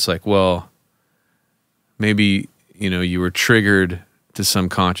know? And it's like, well, maybe, you know, you were triggered to some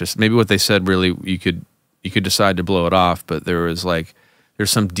conscious, maybe what they said really, you could decide to blow it off, but there's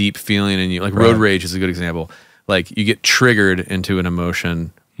some deep feeling in you. Like road rage is a good example. Like you get triggered into an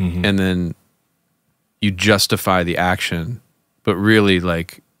emotion and then you justify the action, but really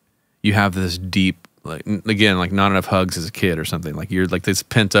like you have this deep, like, again, like not enough hugs as a kid or something. Like you're like this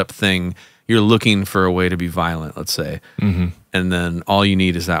pent up thing. You're looking for a way to be violent, let's say. And then all you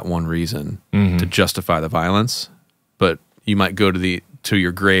need is that one reason to justify the violence. But you might go to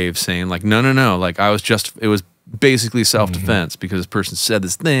your grave saying like, no. Like it was basically self-defense because this person said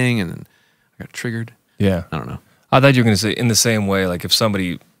this thing and then I got triggered. Yeah. I don't know. I thought you were going to say in the same way, like if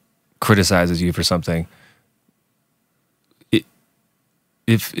somebody criticizes you for something,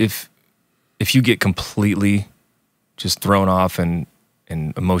 if you get completely just thrown off and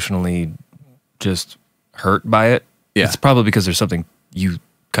emotionally just hurt by it, it's probably because there's something you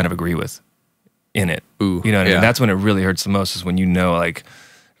kind of agree with in it. Ooh, you know what I mean? That's when it really hurts the most, is when you know like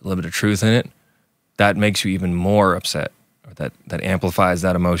a little bit of truth in it. That makes you even more upset. Or that amplifies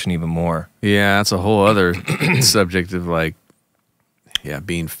that emotion even more. Yeah, that's a whole other subject of like,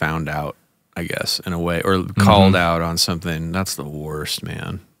 being found out, I guess, in a way, or called out on something. That's the worst,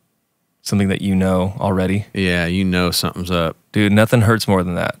 man. Something that you know already. Yeah, you know something's up. Dude, nothing hurts more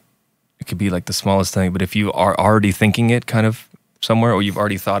than that. It could be like the smallest thing, but if you are already thinking it kind of somewhere, or you've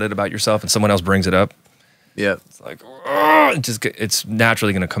already thought it about yourself and someone else brings it up, it's like, it's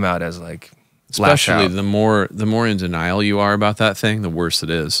naturally going to come out as like, especially the more in denial you are about that thing, the worse it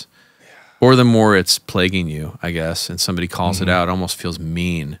is. Or the more it's plaguing you, I guess, and somebody calls it out, it almost feels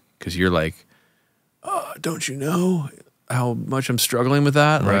mean because you're like, oh, don't you know how much I'm struggling with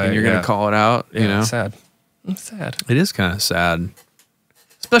that? Like, and you're going to call it out, you know? It's sad. It's sad. It is kind of sad,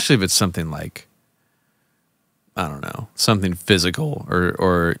 especially if it's something like, I don't know, something physical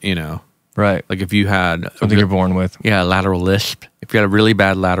or you know. Right. Like if you had something you're born with. Yeah, lateral lisp. If you had a really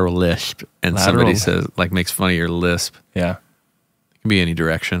bad lateral lisp and somebody says, like, makes fun of your lisp. Yeah. It can be any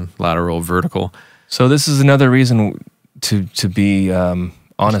direction, lateral, vertical. So this is another reason to be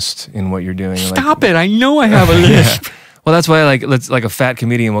honest in what you're doing. Stop it. I know I have a lisp. Well, that's why like a fat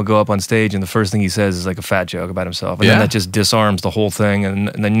comedian will go up on stage and the first thing he says is like a fat joke about himself. And then that just disarms the whole thing. And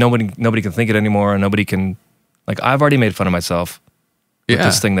then nobody can think it anymore. And nobody can, like, I've already made fun of myself.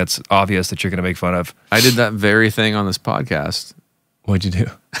 This thing that's obvious that you're going to make fun of. I did that very thing on this podcast. What'd you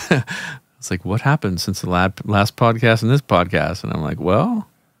do? It's like, what happened since the last podcast and this podcast? And I'm like, well,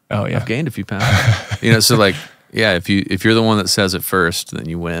 I've gained a few pounds. You know, so like, if you're the one that says it first, then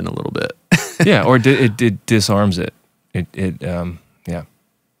you win a little bit. Or it disarms it. Yep.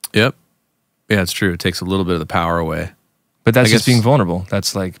 Yeah, it's true. It takes a little bit of the power away. But that's just being vulnerable.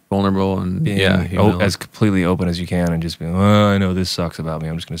 That's like vulnerable and as completely open as you can, and just being, oh, I know this sucks about me.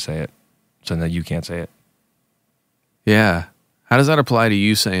 I'm just going to say it, so that you can't say it. Yeah. How does that apply to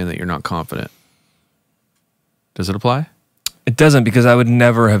you saying that you're not confident? Does it apply? It doesn't, because I would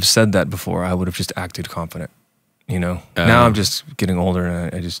never have said that before. I would have just acted confident. You know. Now I'm just getting older,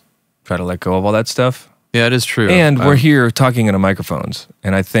 and I just try to let go of all that stuff. Yeah, it is true. And we're here talking into microphones,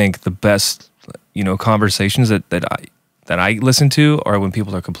 and I think the best, conversations that I listen to are when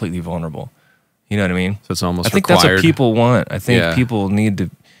people are completely vulnerable. You know what I mean? So it's almost I think required. That's what people want. I think people need to,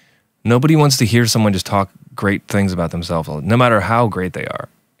 nobody wants to hear someone just talk great things about themselves, no matter how great they are,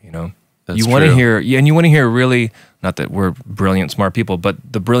 you know? You want to hear, and you want to hear really, not that we're brilliant, smart people, but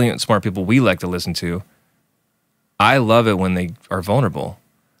the brilliant, smart people we like to listen to, I love it when they are vulnerable.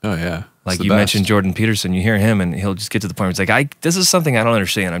 Oh, yeah. Like you mentioned Jordan Peterson, you hear him and he'll just get to the point where it's like, this is something I don't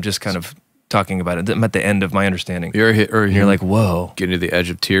understand. I'm just kind of talking about it. I'm at the end of my understanding. You're like, whoa. Getting to the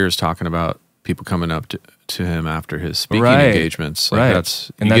edge of tears talking about people coming up to him after his speaking engagements. Like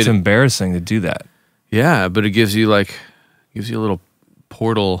that's embarrassing to do that. Yeah, but it gives you a little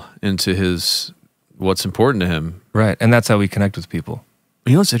portal into what's important to him. Right, and that's how we connect with people.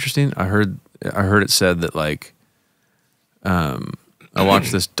 You know what's interesting? I heard it said that like, I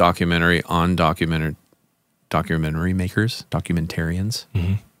watched this documentary on documentary makers, documentarians,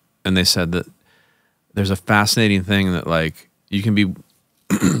 and they said that there's a fascinating thing that like you can be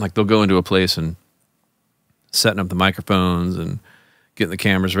like they'll go into a place and setting up the microphones and getting the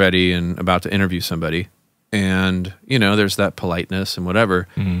cameras ready and about to interview somebody, and there's that politeness and whatever.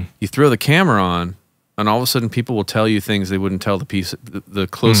 You throw the camera on, and all of a sudden people will tell you things they wouldn't tell the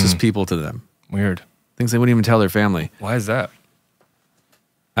closest people to them. Weird. Things they wouldn't even tell their family. Why is that?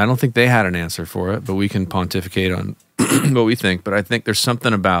 I don't think they had an answer for it, but we can pontificate on what we think. But I think there's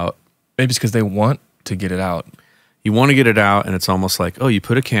something about... Maybe it's because they want to get it out. You want to get it out, and it's almost like, oh, you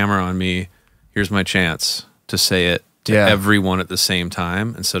put a camera on me, here's my chance to say it to everyone at the same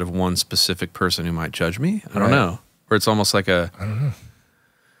time instead of one specific person who might judge me. I don't know. Or it's almost like a...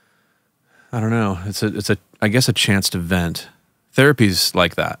 I don't know. It's I guess a chance to vent. Therapy's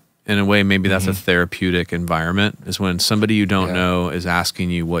like that. In a way, maybe that's a therapeutic environment, is when somebody you don't know is asking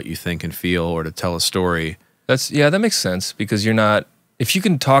you what you think and feel or to tell a story. That makes sense, because you're not... If you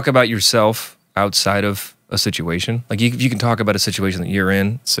can talk about yourself outside of a situation, like you can talk about a situation that you're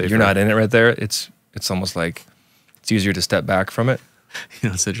in, you're not in it right there, it's almost like it's easier to step back from it. You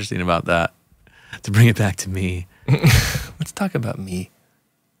know what's interesting about that? To bring it back to me. Let's talk about me.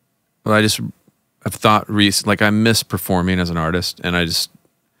 Well, I've thought like I miss performing as an artist, and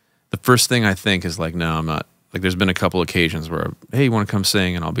the first thing I think is like, no, I'm not. Like there's been a couple occasions where, hey, you want to come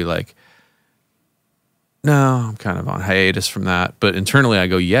sing? And I'll be like, no, I'm kind of on hiatus from that. But internally I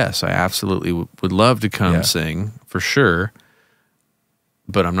go, yes, I absolutely would love to come sing for sure,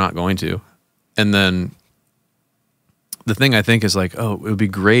 but I'm not going to. And then the thing I think is like, oh, it would be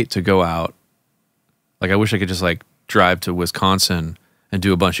great to go out. Like I wish I could just like drive to Wisconsin and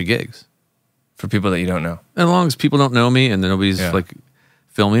do a bunch of gigs. For people that you don't know. As long as people don't know me and nobody's like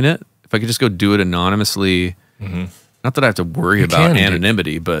filming it, if I could just go do it anonymously, not that I have to worry about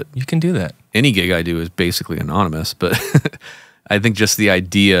anonymity, but you can do that. Any gig I do is basically anonymous, but I think just the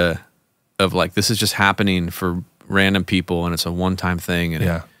idea of like, this is just happening for random people and it's a one-time thing and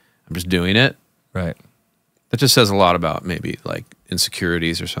I'm just doing it. Right. That just says a lot about maybe like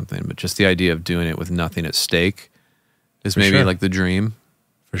insecurities or something, but just the idea of doing it with nothing at stake is maybe like the dream.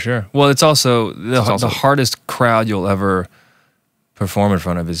 For sure. Well, it's also the hardest crowd you'll ever perform in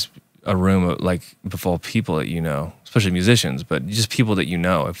front of is a room like full of people that you know, especially musicians, but just people that you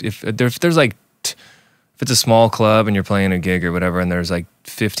know. If there's like, if it's a small club and you're playing a gig or whatever, and there's like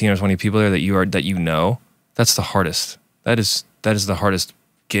 15 or 20 people there that you know, that's the hardest. That is the hardest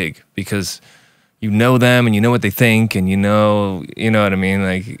gig, because you know them and you know what they think and you know what I mean.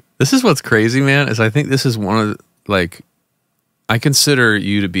 Like, this is what's crazy, man. Is I think this is one of the, like, I consider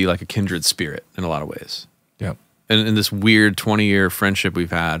you to be like a kindred spirit in a lot of ways. Yeah. And in this weird 20-year friendship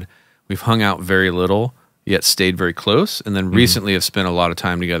we've had, we've hung out very little, yet stayed very close. And then recently have spent a lot of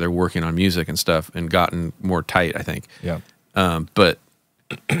time together working on music and stuff and gotten more tight, I think. Yeah. But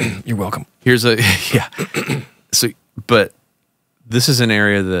you're welcome. Here's a, So, but this is an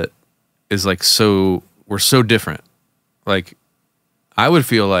area that is like, we're so different. Like, I would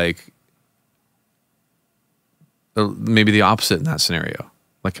feel like, maybe the opposite in that scenario.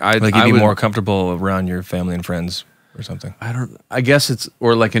 Like you'd be more comfortable around your family and friends or something. I guess it's,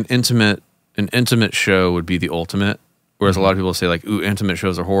 or like an intimate show would be the ultimate. Whereas a lot of people say like, ooh, intimate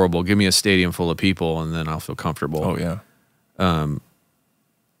shows are horrible. Give me a stadium full of people and then I'll feel comfortable. Oh yeah. And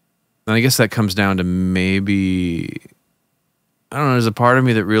I guess that comes down to maybe, I don't know, there's a part of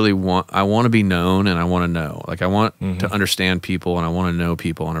me that really I want to be known and I want to know. Like I want to understand people and I want to know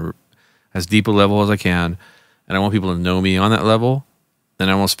people on as deep a level as I can. And I want people to know me on that level, then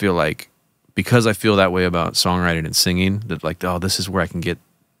I almost feel like, because I feel that way about songwriting and singing, that like, oh, this is where I can get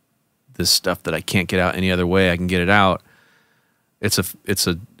this stuff that I can't get out any other way. I can get it out. It's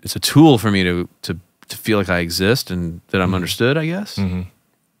a tool for me to feel like I exist and that I'm understood, I guess.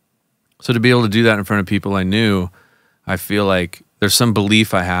 So to be able to do that in front of people I knew, I feel like there's some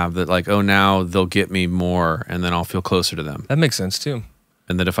belief I have that like, oh, now they'll get me more and then I'll feel closer to them. That makes sense too.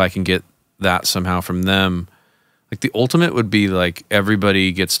 And that if I can get that somehow from them, like the ultimate would be like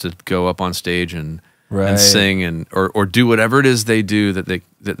everybody gets to go up on stage and sing and or do whatever it is they do that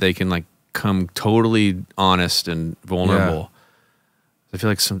they can like come totally honest and vulnerable. I feel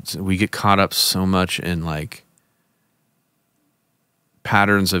like we get caught up so much in like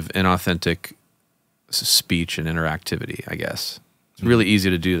patterns of inauthentic speech and interactivity, I guess. It's really easy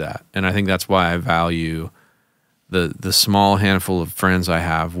to do that. And I think that's why I value the small handful of friends I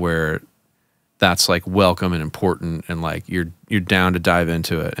have where that's like welcome and important and like you're down to dive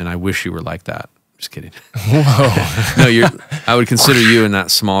into it. And I wish you were like that. Just kidding. Whoa. No, I would consider you in that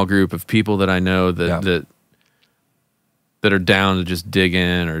small group of people that I know that are down to just dig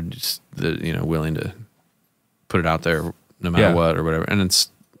in or just willing to put it out there no matter what or whatever. And it's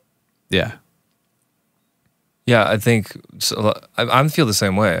Yeah, I think so. I feel the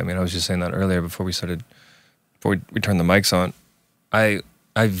same way. I mean, I was just saying that earlier before we turned the mics on.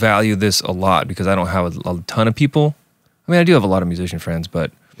 I value this a lot because I don't have a ton of people. I mean, I do have a lot of musician friends, but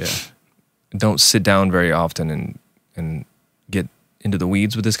don't sit down very often and get into the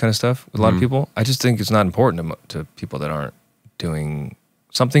weeds with this kind of stuff with a lot of people. I just think it's not important to people that aren't doing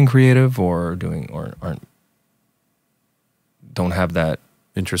something creative or don't have that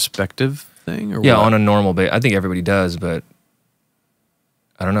introspective thing, or yeah, what? on a normal basis. I think everybody does, but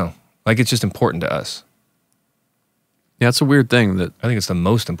I don't know. Like, it's just important to us. Yeah, it's a weird thing that I think it's the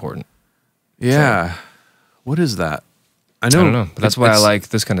most important. yeah. What is that? I I don't know. But that's why I it's- like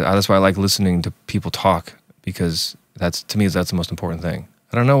this kind of. That's why I like listening to people talk, because that's, to me, that's the most important thing.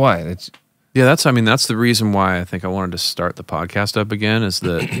 I don't know why. It's Yeah, that's the reason why I think I wanted to start the podcast up again, is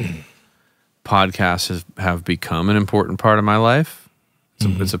that podcasts have become an important part of my life.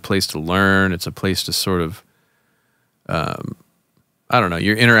 It's a place to learn. It's a place to sort of, I don't know,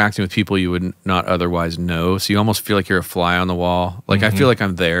 you're interacting with people you would not otherwise know. So you almost feel like you're a fly on the wall. Like I feel like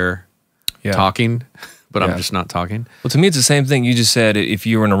I'm there talking, but I'm just not talking. Well, to me, it's the same thing. You just said if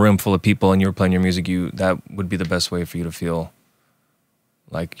you were in a room full of people and you were playing your music, that would be the best way for you to feel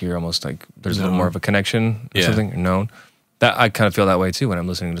like you're almost like there's a little more of a connection or something, or known. That I kind of feel that way too when I'm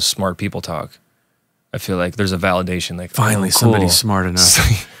listening to smart people talk. I feel like there's a validation, like Finally, oh, cool. somebody's smart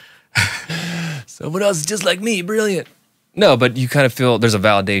enough. Someone else is just like me, brilliant. No, but you kind of feel there's a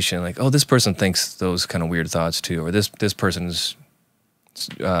validation, like, oh, this person thinks those kind of weird thoughts too, or this person's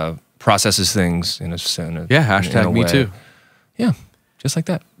processes things in a Yeah, hashtag in a me way. too. Yeah, just like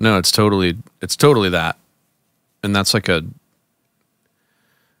that. No, it's totally that. And that's like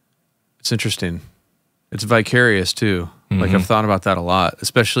it's interesting. It's vicarious too. Like I've thought about that a lot,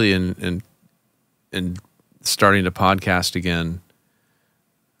 especially in starting to podcast again.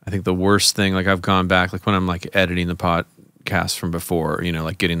 I think the worst thing, like I've gone back, like when I'm like editing the podcasts from before, you know,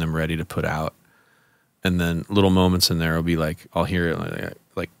 like getting them ready to put out. And then little moments in there will be like, I'll hear it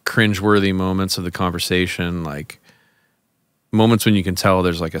like cringeworthy moments of the conversation, like moments when you can tell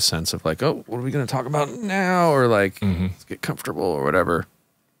there's like a sense of like, oh, what are we going to talk about now? Or like, let's get comfortable or whatever.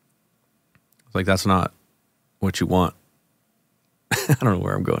 Like, that's not what you want. I don't know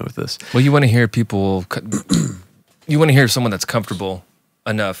where I'm going with this. Well, you want to hear people, you want to hear someone that's comfortable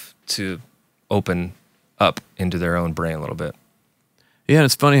enough to open up into their own brain a little bit. Yeah, and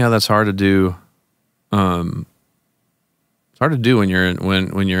it's funny how that's hard to do. It's hard to do when you're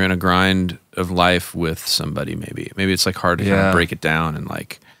in a grind of life with somebody. Maybe it's like hard to kind of break it down and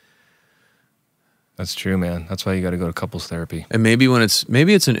like. That's true, man. That's why you got to go to couples therapy. And maybe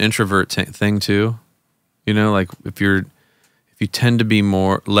it's an introvert thing too. You know, like if you tend to be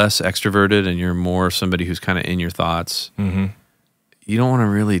less extroverted and you're more somebody who's kind of in your thoughts. You don't want to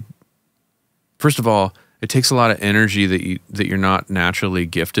really. First of all, it takes a lot of energy that you're not naturally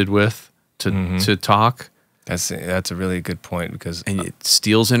gifted with to talk. That's a really good point, because And it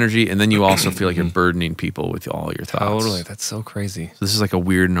steals energy, and then you also feel like you're burdening people with all your thoughts. totally, that's so crazy. So this is like a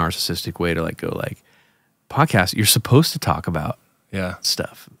weird narcissistic way to like go like, podcast. You're supposed to talk about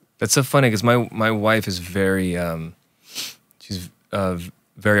stuff. That's so funny because my wife is very she's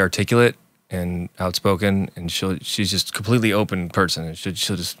very articulate and outspoken, and she's just a completely open person, and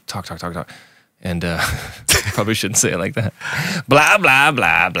she'll just talk, and probably shouldn't say it like that. Blah blah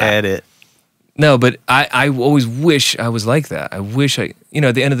blah blah. Edit. No, but I always wish I was like that. I wish at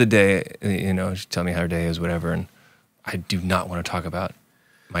the end of the day, she'd tell me how her day is, whatever, and I do not want to talk about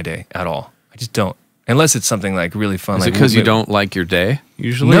my day at all. I just don't. Unless it's something like really fun. Is like, it because you don't like your day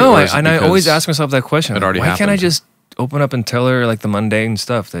usually? No, Or is it I always because ask myself that question. it already Why can't I happened? just open up and tell her like the mundane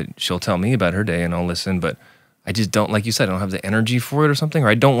stuff that she'll tell me about her day, and I'll listen, but I just don't, like you said, I don't have the energy for it or something, or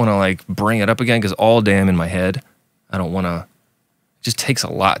I don't want to like bring it up again because all day I'm in my head. I don't want to. It just takes a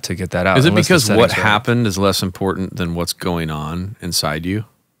lot to get that out. Is it unless the because what setting's right. happened is less important than what's going on inside you?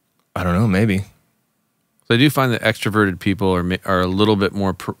 I don't know, maybe. So I do find that extroverted people are a little bit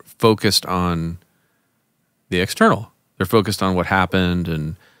more focused on the external. They're focused on what happened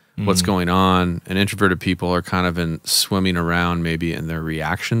and what's going on. And introverted people are kind of swimming around maybe in their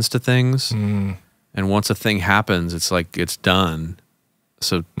reactions to things. And once a thing happens, it's like it's done.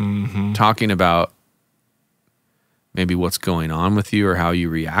 So talking about maybe what's going on with you or how you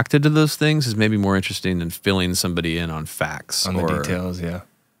reacted to those things is maybe more interesting than filling somebody in on facts. On the details, yeah.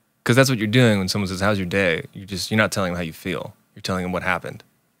 Because that's what you're doing when someone says, "How's your day?" You're not telling them how you feel. You're telling them what happened.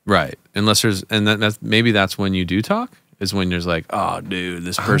 Right. Unless maybe that's when you do talk, is when there's like, oh, dude,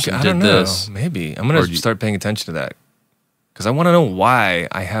 this person I did don't know. this. Maybe. I'm going to start paying attention to that. Because I want to know why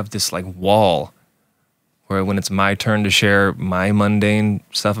I have this like wall where when it's my turn to share my mundane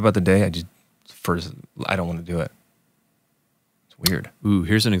stuff about the day, I don't want to do it. It's weird. Ooh,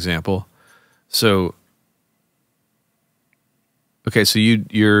 here's an example. So, okay, so you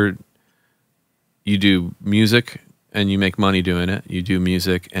do music and you make money doing it. You do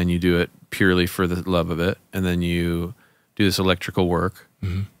music and you do it purely for the love of it. And then you do this electrical work.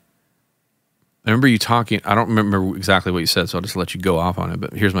 I remember you talking, I don't remember exactly what you said, so I'll just let you go off on it.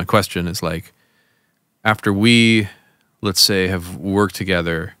 But here's my question. It's like, after we, let's say, have worked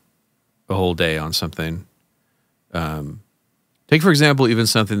together a whole day on something, take, for example, even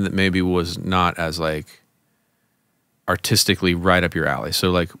something that maybe was not as like artistically right up your alley. So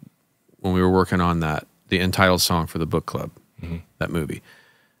like when we were working on that, the entitled song for the book club, that movie,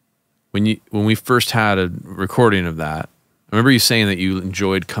 when we first had a recording of that, I remember you saying that you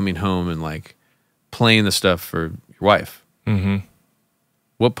enjoyed coming home and like playing the stuff for your wife.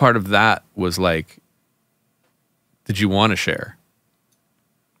 What part of that was like, did you want to share?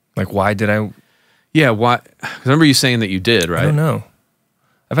 Like, why did I? Yeah, why? 'Cause I remember you saying that you did, right? I don't know.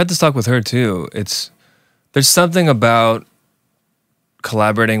 I've had this talk with her too. There's something about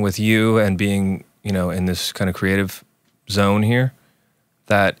collaborating with you and being, you know, in this kind of creative zone here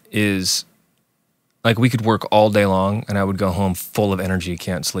that is like, we could work all day long and I would go home full of energy,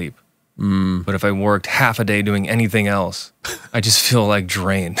 can't sleep. But if I worked half a day doing anything else, I just feel like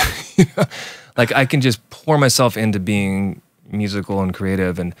drained. You know? Like, I can just pour myself into being musical and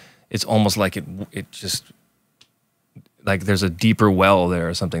creative, and it's almost like it just, like there's a deeper well there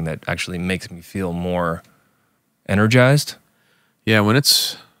or something that actually makes me feel more energized. Yeah, when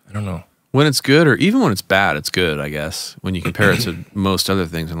it's, I don't know. when it's good, or even when it's bad, it's good, I guess, when you compare it to most other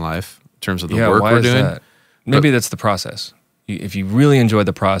things in life in terms of the work why we're is doing. that? Maybe that's the process. If you really enjoy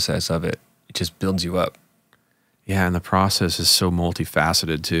the process of it, it just builds you up. Yeah, and the process is so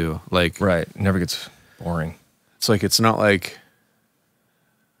multifaceted too. Like, Right. It never gets boring. it's like it's not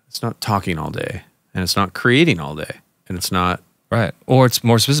talking all day, and it's not creating all day, and it's not Right. Or it's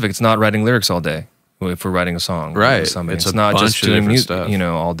more specific. It's not writing lyrics all day if we're writing a song. Right. With somebody. It's It's a not bunch just of doing different music, stuff. you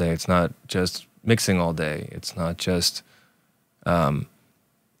know, all day. It's not just mixing all day. It's not just,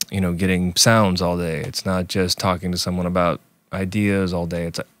 you know, getting sounds all day. It's not just talking to someone about ideas all day.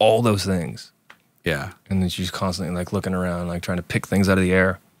 It's like all those things. yeah. And then she's constantly like looking around, like trying to pick things out of the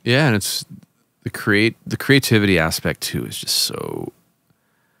air. Yeah, and it's the creativity aspect too is just so,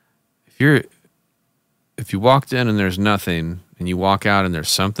 if you walked in and there's nothing, and you walk out and there's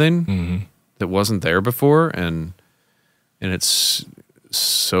something that wasn't there before, and it's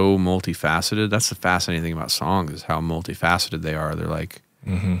so multifaceted. That's the fascinating thing about songs, is how multifaceted they are. They're like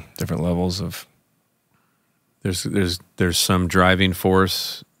Different levels of, there's some driving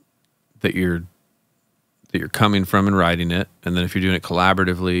force that you're coming from and writing it, and then if you're doing it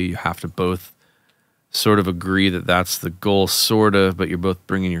collaboratively, you have to both sort of agree that that's the goal, sort of, but you're both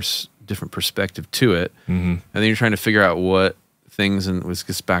bringing your different perspective to it, and then you're trying to figure out what things, and this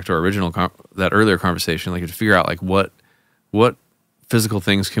gets back to our original that earlier conversation, like you have to figure out like what physical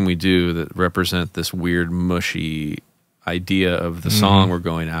things can we do that represent this weird mushy idea of the song we're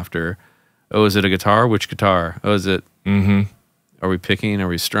going after. Oh, is it a guitar? Which guitar? Oh, is it are we picking? Are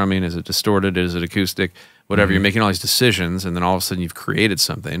we strumming? Is it distorted? Is it acoustic? Whatever. You're making all these decisions, and then all of a sudden you've created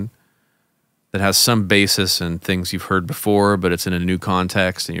something that has some basis in things you've heard before, but it's in a new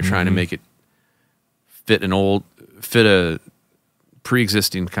context, and you're trying to make it fit a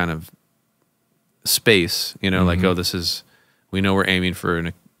pre-existing kind of space, you know, like, oh, we know we're aiming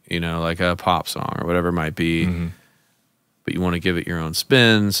for like a pop song or whatever it might be, but you want to give it your own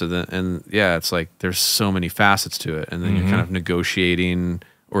spin. So then, and yeah, it's like there's so many facets to it, and then you're kind of negotiating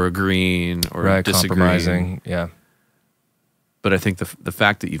or agreeing or disagreeing. compromising. Yeah. But I think the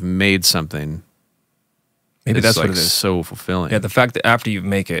fact that you've made something, Maybe is that's like what it is. so fulfilling. Yeah, the fact that after you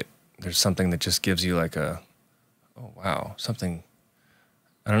make it, there's something that just gives you like a, oh wow, something.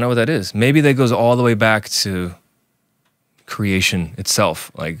 I don't know what that is. Maybe that goes all the way back to creation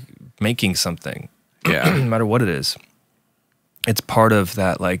itself, like making something. Yeah. No matter what it is. It's part of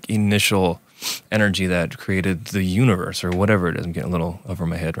that like initial energy that created the universe or whatever it is. I'm getting a little over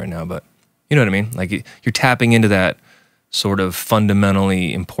my head right now, but you know what I mean? Like you're tapping into that sort of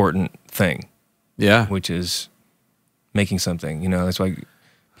fundamentally important thing. Yeah. Which is making something, you know, that's why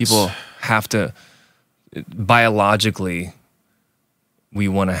people have to, biologically, we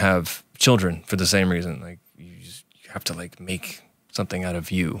want to have children for the same reason. Like you have to like make something out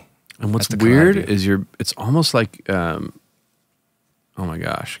of you. And what's weird is it's almost like, oh my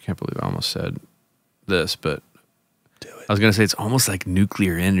gosh, I can't believe I almost said this, but Do it. I was going to say it's almost like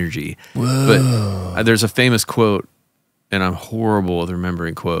nuclear energy. Whoa. But there's a famous quote, and I'm horrible with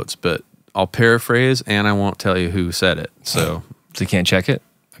remembering quotes, but I'll paraphrase, and I won't tell you who said it. So you can't check it?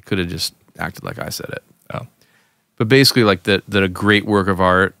 I could have just acted like I said it. Oh. But basically, like that a great work of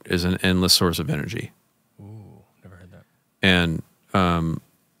art is an endless source of energy. Ooh, never heard that. And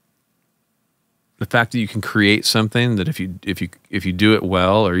the fact that you can create something that if you do it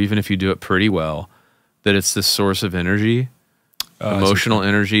well, or even if you do it pretty well, that it's this source of energy, emotional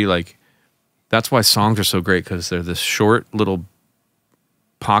energy. Like, that's why songs are so great, because they're this short little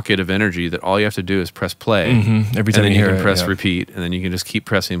pocket of energy that all you have to do is press play. Every time and then you hear can it, press repeat, and then you can just keep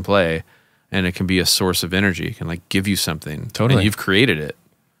pressing play, and it can be a source of energy. It can like give you something. Totally. And you've created it.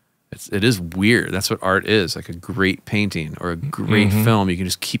 It is weird. That's what art is. Like a great painting or a great film, you can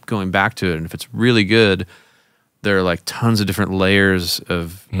just keep going back to it. And if it's really good, there are like tons of different layers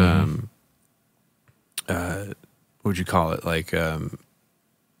of, what would you call it? Like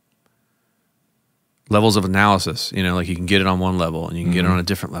levels of analysis. You know, like you can get it on one level and you can get it on a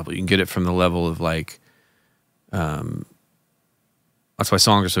different level. You can get it from the level of like, that's why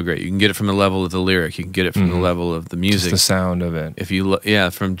songs are so great. You can get it from the level of the lyric. You can get it from the level of the music. Just the sound of it. If you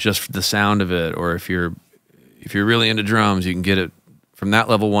from just the sound of it, or if you're really into drums, you can get it from that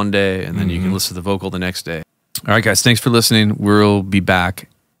level one day, and then you can listen to the vocal the next day. All right, guys, thanks for listening. We'll be back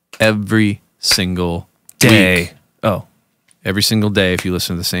every single Day. week. Oh, Every single day if you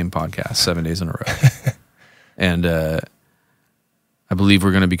listen to the same podcast 7 days in a row. And I believe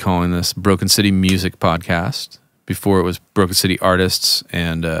we're going to be calling this Broken City Music Podcast. Before it was Broken City Artists,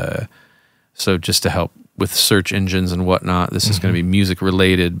 and so just to help with search engines and whatnot, this is going to be music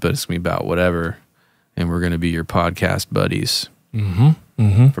related, but it's going to be about whatever, and we're going to be your podcast buddies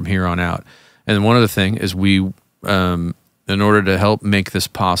from here on out. And one other thing is we, in order to help make this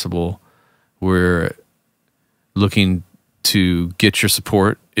possible, we're looking to get your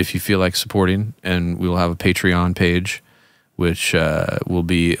support if you feel like supporting, and we'll have a Patreon page, which will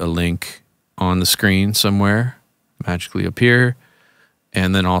be a link on the screen somewhere. Magically appear.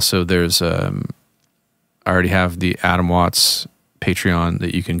 And then also there's I already have the Adam Watts Patreon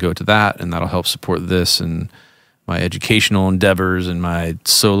that you can go to that, and that'll help support this and my educational endeavors and my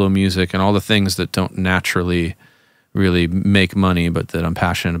solo music and all the things that don't naturally really make money, but that I'm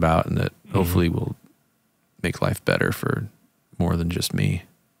passionate about, and that hopefully will make life better for more than just me,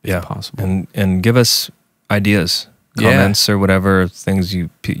 if possible. And give us ideas, comments, or whatever things you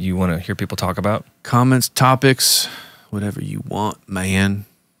want to hear people talk about. Comments, topics, whatever you want, man.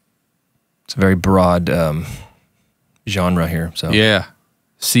 It's a very broad genre here. So yeah.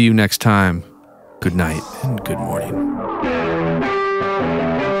 See you next time. Good night and good morning.